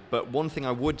speaker, but one thing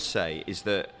I would say is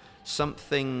that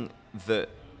something that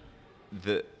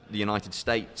the United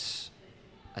States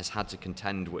has had to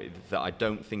contend with that I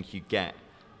don't think you get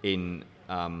in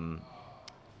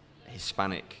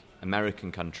Hispanic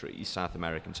American countries, South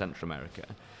America and Central America,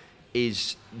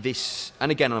 is this,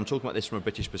 and again, I'm talking about this from a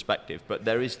British perspective, but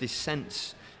there is this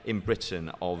sense in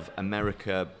Britain of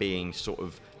America being sort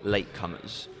of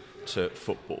latecomers to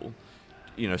football,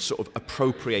 you know, sort of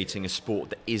appropriating a sport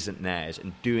that isn't theirs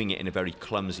and doing it in a very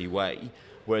clumsy way.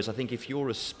 Whereas I think if you're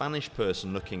a Spanish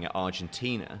person looking at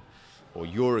Argentina or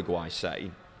Uruguay, say,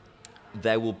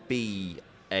 there will be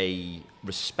a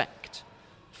respect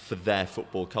for their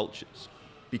football cultures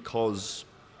because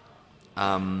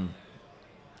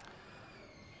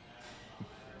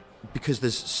because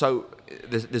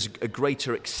there's a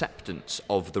greater acceptance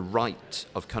of the right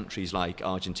of countries like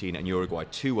Argentina and Uruguay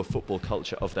to a football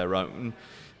culture of their own.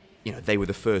 You know, they were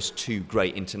the first two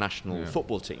great international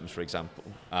football teams, for example.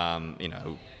 You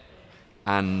know,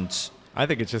 and I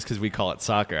think it's just because we call it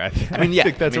soccer. I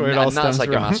think that's where it all stems from. That's like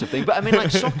from. a massive thing. But I mean,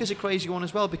 like, soccer's a crazy one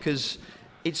as well, because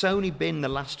it's only been the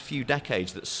last few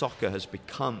decades that soccer has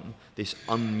become this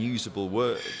unusable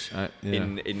word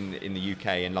in the UK.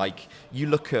 And like, you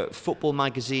look at football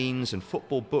magazines and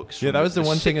football books. Yeah, that was the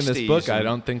one thing in this book I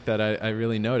don't think that I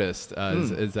really noticed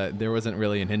is that there wasn't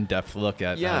really an in-depth look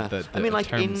at the I mean, like,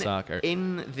 term soccer.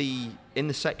 In the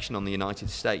section on the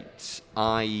United States,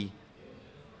 I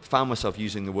found myself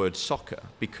using the word soccer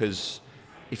because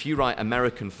if you write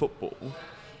American football,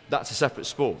 that's a separate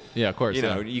sport. Yeah, of course. You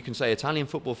know, you can say Italian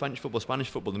football, French football, Spanish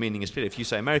football, the meaning is clear. If you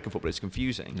say American football, it's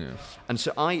confusing. Yeah. And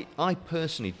so I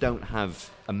personally don't have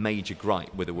a major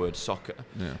gripe with the word soccer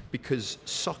because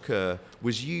soccer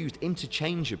was used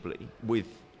interchangeably with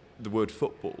the word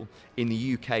football in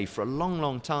the UK for a long,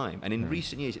 long time. And in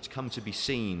recent years, it's come to be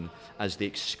seen as the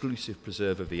exclusive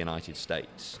preserve of the United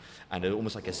States. And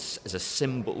almost like as a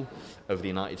symbol of the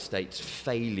United States'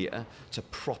 failure to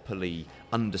properly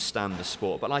understand the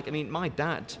sport. But like, I mean, my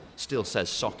dad still says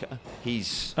soccer.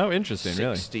 He's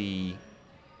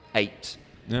 68.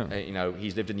 Yeah. You know,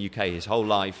 he's lived in the UK his whole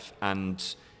life, and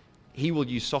he will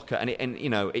use soccer. And you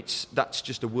know, that's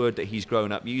just a word that he's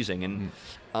grown up using. And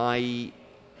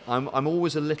I'm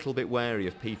always a little bit wary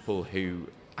of people who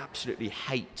absolutely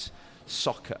hate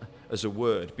soccer as a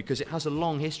word, because it has a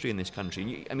long history in this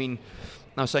country. I mean,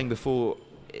 I was saying before,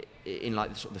 in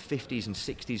like sort of the 50s and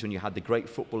 60s, when you had the great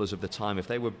footballers of the time, if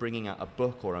they were bringing out a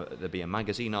book or there'd be a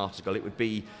magazine article, it would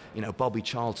be, you know, Bobby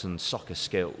Charlton's soccer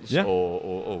skills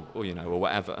or you know, or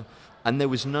whatever. And there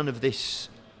was none of this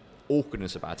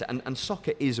awkwardness about it. And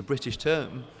soccer is a British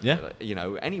term, you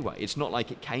know, anyway. It's not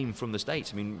like it came from the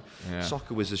States. I mean,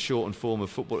 soccer was a shortened form of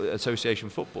football, association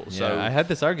football. Yeah, so I had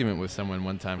this argument with someone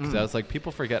one time because I was like,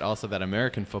 people forget also that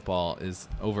American football is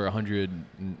over 100,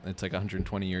 it's like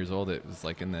 120 years old. It was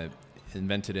like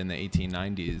invented in the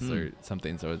 1890s or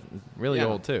something, so it's really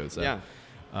old too. So.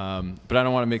 But I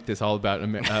don't want to make this all about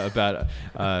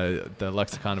the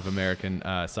lexicon of American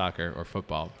soccer or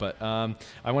football. But I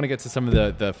want to get to some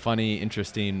of the funny,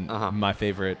 interesting, my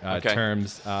favorite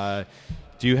terms. Do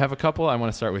you have a couple? I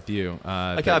want to start with you.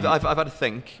 Okay, I've had a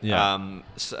think. Yeah.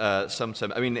 Some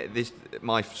term. I mean,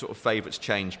 my sort of favourites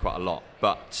change quite a lot,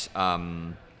 but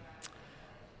I've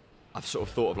sort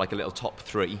of thought of like a little top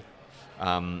three.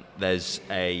 There's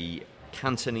a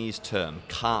Cantonese term,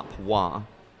 Kap Wa,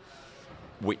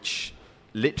 which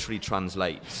literally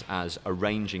translates as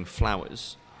arranging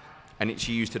flowers, and it's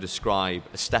used to describe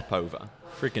a step over.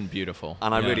 Freaking beautiful.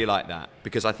 And I really like that,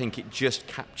 because I think it just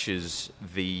captures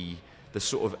the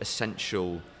sort of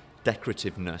essential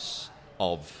decorativeness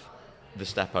of the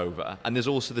step over. And there's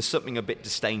something a bit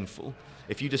disdainful.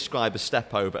 If you describe a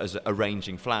step over as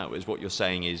arranging flowers, what you're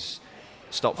saying is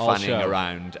stop fanning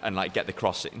around and like get the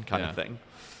crossing kind of thing.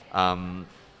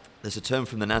 There's a term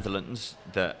from the Netherlands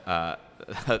that that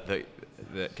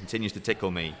continues to tickle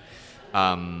me.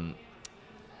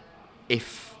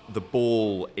 If the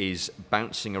ball is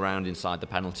bouncing around inside the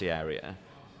penalty area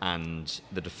and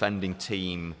the defending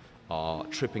team are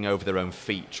tripping over their own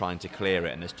feet trying to clear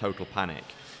it and there's total panic,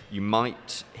 you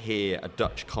might hear a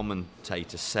Dutch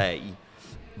commentator say,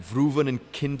 "Vrouwen en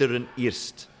kinderen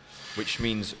eerst," which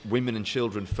means women and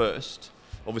children first.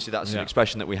 Obviously, that's an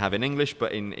expression that we have in English,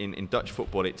 but in Dutch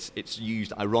football, it's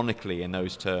used ironically in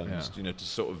those terms, you know, to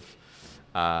sort of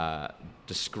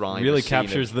describe. Really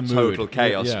captures the mood. Total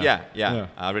chaos. Yeah.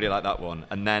 I really like that one.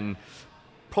 And then,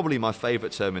 probably my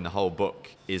favourite term in the whole book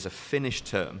is a Finnish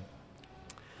term,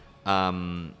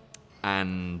 and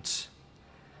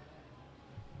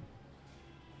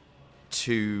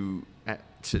to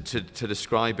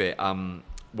describe it,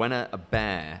 when a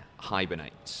bear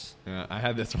hibernates. Yeah, I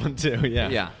had this one too,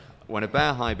 Yeah. When a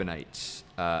bear hibernates,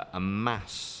 a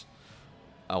mass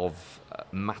of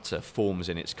matter forms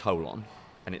in its colon,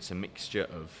 and it's a mixture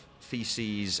of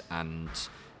feces and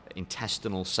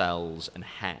intestinal cells and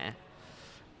hair.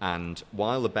 And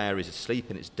while the bear is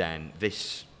asleep in its den,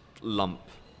 this lump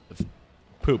of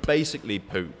poop, basically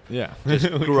poop,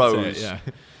 just grows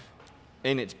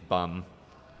in its bum.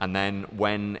 And then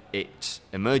when it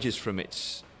emerges from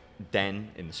its den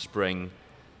in the spring,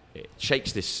 it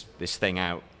shakes this thing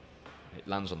out. It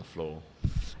lands on the floor.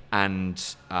 And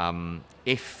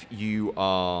if you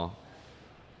are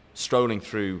strolling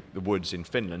through the woods in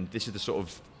Finland, this is the sort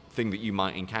of thing that you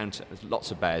might encounter. There's lots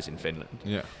of bears in Finland.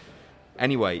 Yeah.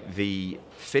 Anyway, the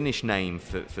Finnish name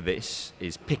for this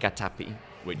is Pikatapi,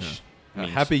 which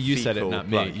means happy you said it, fecal not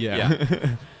me. plug.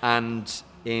 Yeah. And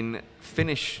in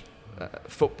Finnish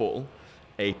football,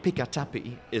 a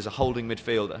pikatapi is a holding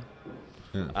midfielder.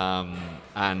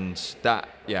 And that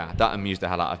amused the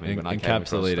hell out of me when I came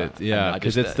across encapsulate that. it, yeah,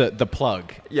 because it's the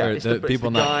plug. Yeah, for it's the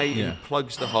guy yeah. who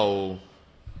plugs the hole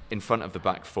in front of the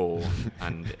back four,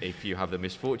 and if you have the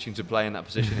misfortune to play in that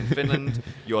position in Finland,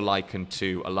 you're likened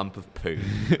to a lump of poo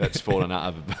that's fallen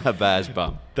out of a bear's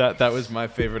bum. That was my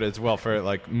favorite as well for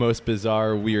like most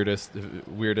bizarre, weirdest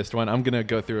one. I'm gonna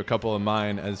go through a couple of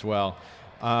mine as well.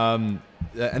 And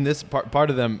this part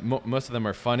of them, most of them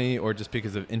are funny or just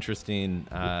because of interesting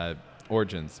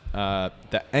origins.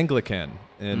 The Anglican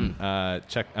in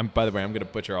Czech. By the way, I'm going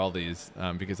to butcher all these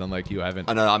because unlike you, I haven't.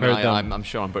 I know. heard them. I'm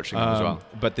sure I'm butchering them as well.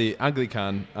 But the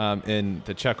Anglican in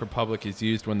the Czech Republic is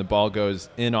used when the ball goes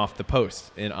in off the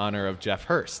post in honor of Jeff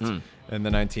Hurst in the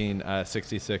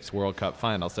 1966 World Cup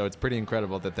final. So it's pretty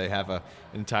incredible that they have an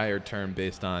entire term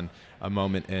based on a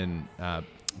moment in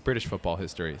British football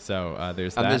history. So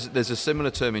there's that. And there's a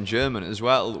similar term in German as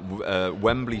well,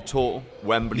 Wembley Tor,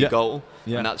 Wembley goal,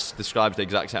 and that's describes the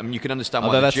exact same. I mean, you can understand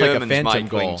why the Germans like might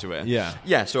goal. cling to it.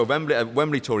 Yeah. So a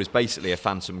Wembley Tor is basically a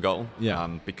phantom goal, Yeah.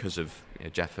 Because of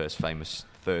Jeff Hurst's famous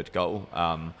third goal.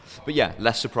 But yeah,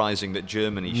 less surprising that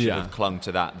Germany should have clung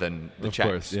to that than the Czechs.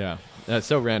 Of course, yeah. That's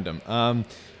so random.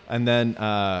 And then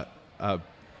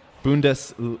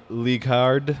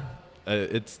Bundesliga,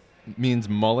 it's means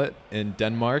mullet in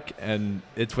Denmark, and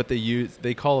it's what they use.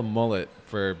 They call a mullet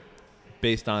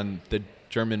based on the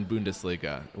German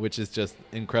Bundesliga, which is just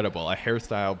incredible. A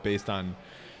hairstyle based on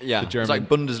the German. It's like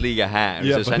Bundesliga hair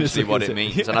is essentially what it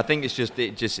means, yeah. and I think it's just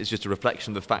a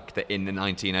reflection of the fact that in the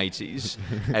 1980s,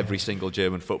 every single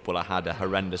German footballer had a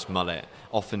horrendous mullet,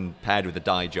 often paired with a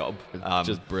dye job.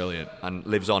 Just brilliant, and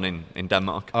lives on in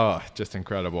Denmark. Oh, just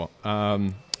incredible.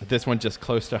 This one just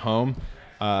close to home.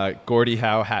 Gordie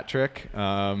Howe hat trick,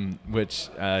 which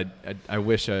I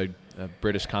wish a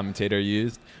British commentator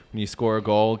used. When you score a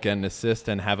goal, get an assist,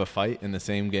 and have a fight in the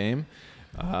same game,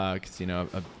 because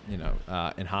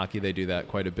in hockey they do that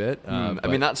quite a bit. I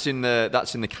mean that's in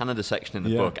the Canada section in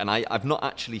the book, and I've not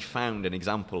actually found an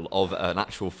example of an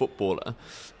actual footballer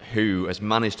who has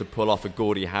managed to pull off a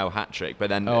Gordie Howe hat trick. But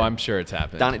then, I'm sure it's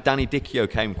happened. Danny Dichio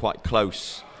came quite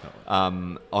close.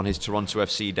 On his Toronto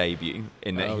FC debut,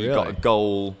 in that he got a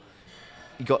goal.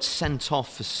 He got sent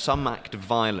off for some act of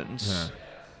violence. Yeah.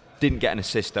 Didn't get an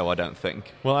assist though, I don't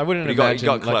think. Well, I wouldn't imagine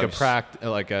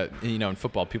in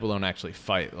football, people don't actually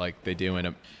fight like they do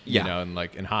in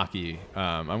in hockey.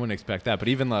 I wouldn't expect that, but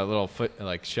even the little foot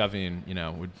shoving,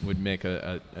 would make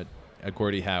a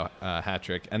Gordie Howe hat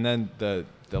trick. And then the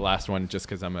last one, just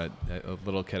because I'm a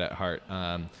little kid at heart,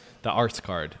 the arse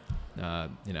card,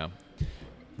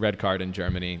 red card in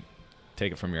Germany,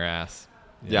 take it from your ass.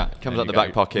 It comes out the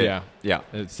back pocket. Yeah.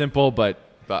 It's simple, but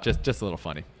just a little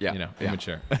funny.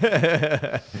 Immature.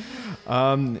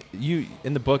 You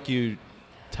in the book you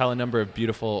tell a number of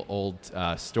beautiful old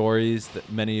stories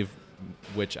that many of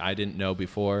which I didn't know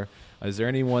before. Is there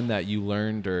anyone that you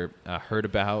learned or heard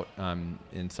about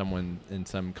in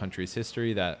some country's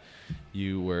history that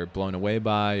you were blown away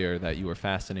by or that you were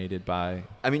fascinated by?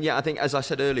 I mean, I think as I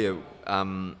said earlier.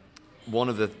 One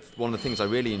of the things I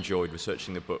really enjoyed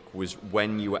researching the book was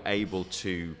when you were able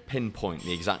to pinpoint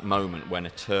the exact moment when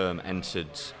a term entered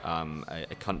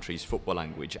a country's football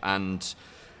language. And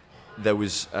there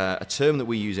was a term that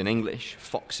we use in English,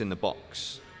 fox in the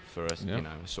box, for a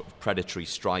sort of predatory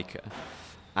striker.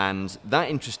 And that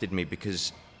interested me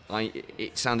because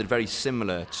it sounded very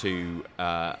similar to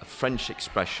a French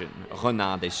expression,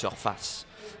 renard des surfaces,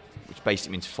 which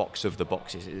basically means fox of the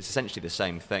boxes. It's essentially the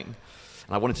same thing.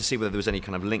 And I wanted to see whether there was any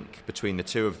kind of link between the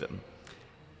two of them.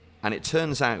 And it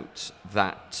turns out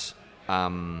that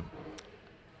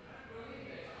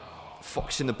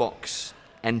fox in the box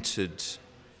entered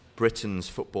Britain's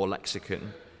football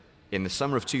lexicon in the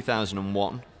summer of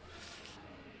 2001.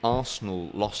 Arsenal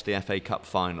lost the FA Cup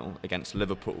final against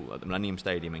Liverpool at the Millennium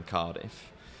Stadium in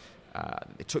Cardiff.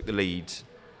 They took the lead.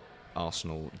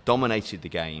 Arsenal dominated the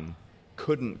game,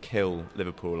 couldn't kill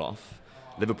Liverpool off.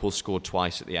 Liverpool scored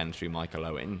twice at the end through Michael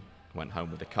Owen, went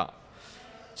home with the cup.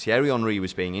 Thierry Henry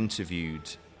was being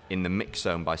interviewed in the mix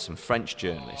zone by some French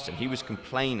journalists, and he was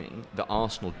complaining that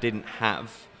Arsenal didn't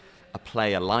have a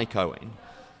player like Owen,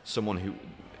 someone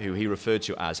who he referred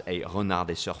to as a renard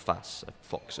des surfaces, a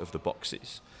fox of the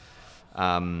boxes,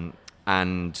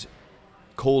 and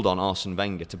called on Arsene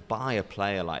Wenger to buy a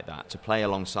player like that, to play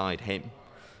alongside him,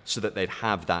 so that they'd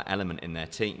have that element in their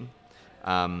team.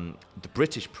 The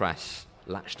British press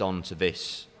latched on to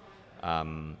this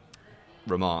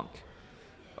remark.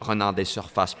 Renard des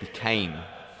surfaces became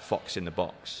fox in the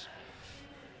box.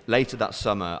 Later that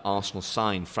summer, Arsenal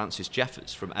signed Francis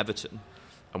Jeffers from Everton,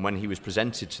 and when he was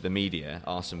presented to the media,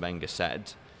 Arsene Wenger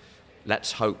said,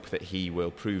 let's hope that he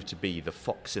will prove to be the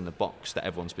fox in the box that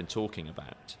everyone's been talking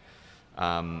about.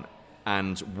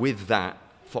 And with that,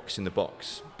 fox in the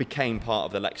box became part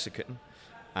of the lexicon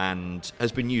and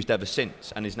has been used ever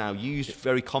since, and is now used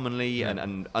very commonly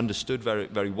and understood very,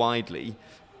 very widely.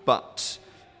 But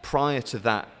prior to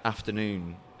that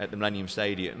afternoon at the Millennium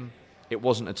Stadium, it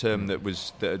wasn't a term that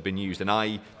had been used,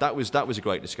 and that was a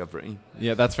great discovery.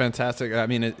 Yeah, that's fantastic. I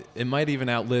mean, it might even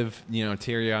outlive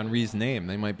Thierry Henry's name.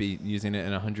 They might be using it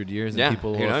in 100 years, and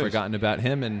people will have forgotten about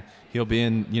him, and he'll be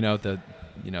in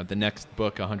the next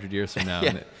book 100 years from now.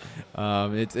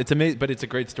 It's amazing, but it's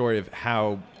a great story of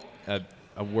how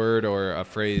a word or a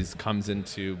phrase comes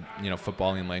into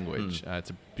footballing language. It's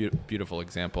a beautiful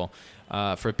example.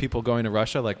 For people going to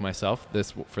Russia like myself,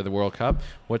 for the World Cup,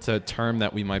 what's a term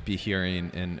that we might be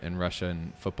hearing in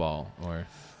Russian football? Or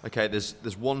okay,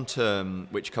 there's one term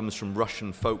which comes from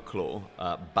Russian folklore,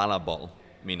 balabol,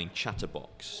 meaning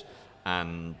chatterbox,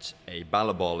 and a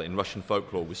balabol in Russian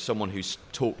folklore was someone who's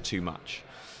talked too much.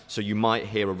 So you might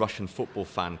hear a Russian football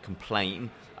fan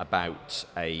complain about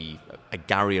a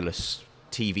garrulous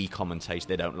TV commentator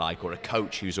they don't like, or a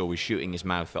coach who's always shooting his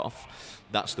mouth off.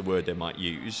 That's the word they might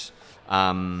use.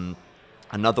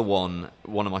 Another one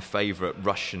of my favourite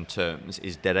Russian terms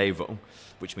is derevo,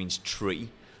 which means tree,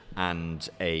 and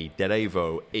a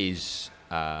derevo is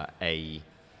a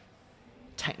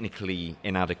technically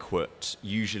inadequate,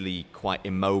 usually quite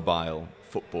immobile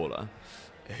footballer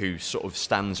who sort of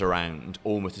stands around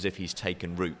almost as if he's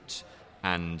taken root.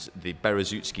 And the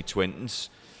Berezutsky twins,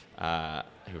 who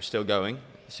are still going,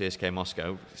 CSKA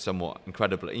Moscow, somewhat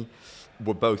incredibly,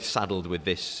 were both saddled with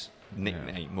this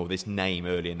nickname or this name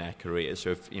early in their careers.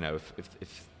 So if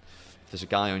there's a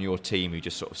guy on your team who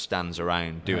just sort of stands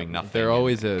around doing nothing, there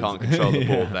always is, can't control the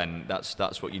ball, then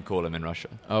that's what you'd call him in Russia.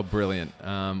 Oh, brilliant!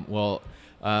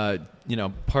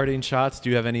 Parting shots. Do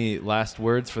you have any last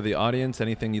words for the audience?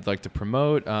 Anything you'd like to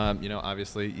promote?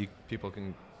 Obviously, people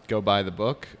can go buy the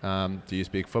book. Do You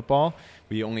Speak Football?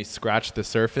 We only scratched the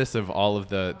surface of all of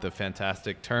the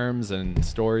fantastic terms and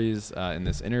stories in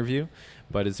this interview.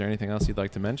 But is there anything else you'd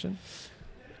like to mention?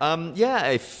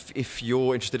 If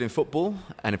you're interested in football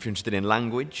and if you're interested in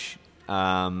language,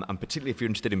 and particularly if you're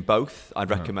interested in both, I'd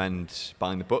recommend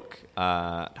buying the book.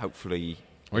 Hopefully.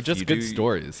 Or just good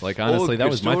stories. Like, honestly, that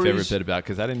was my favorite bit about,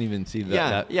 because I didn't even see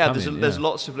that there's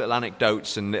lots of little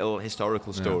anecdotes and little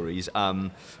historical stories.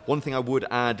 One thing I would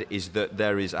add is that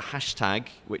there is a hashtag,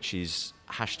 which is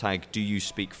hashtag Do You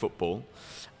Speak Football,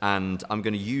 and I'm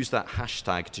going to use that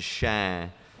hashtag to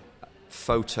share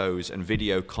photos and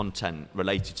video content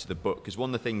related to the book, because one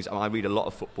of the things, I read a lot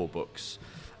of football books,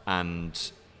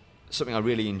 and something I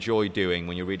really enjoy doing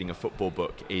when you're reading a football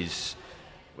book is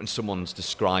when someone's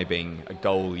describing a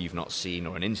goal you've not seen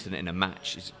or an incident in a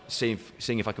match, is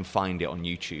seeing if I can find it on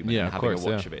YouTube and having a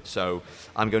watch of it. So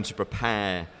I'm going to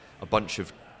prepare a bunch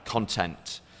of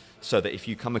content so that if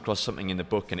you come across something in the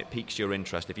book and it piques your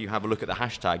interest, if you have a look at the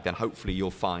hashtag, then hopefully you'll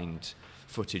find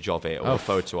footage of it or a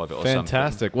photo of it or something.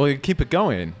 Fantastic. Well, you keep it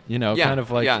going, kind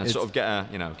of like... Yeah, sort of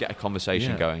get a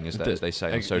conversation going, as they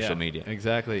say on social media.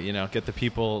 Exactly. Get the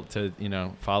people to,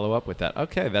 follow up with that.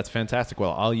 Okay, that's fantastic.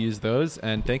 Well, I'll use those,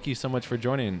 and thank you so much for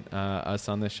joining us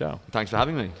on this show. Thanks for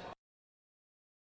having me.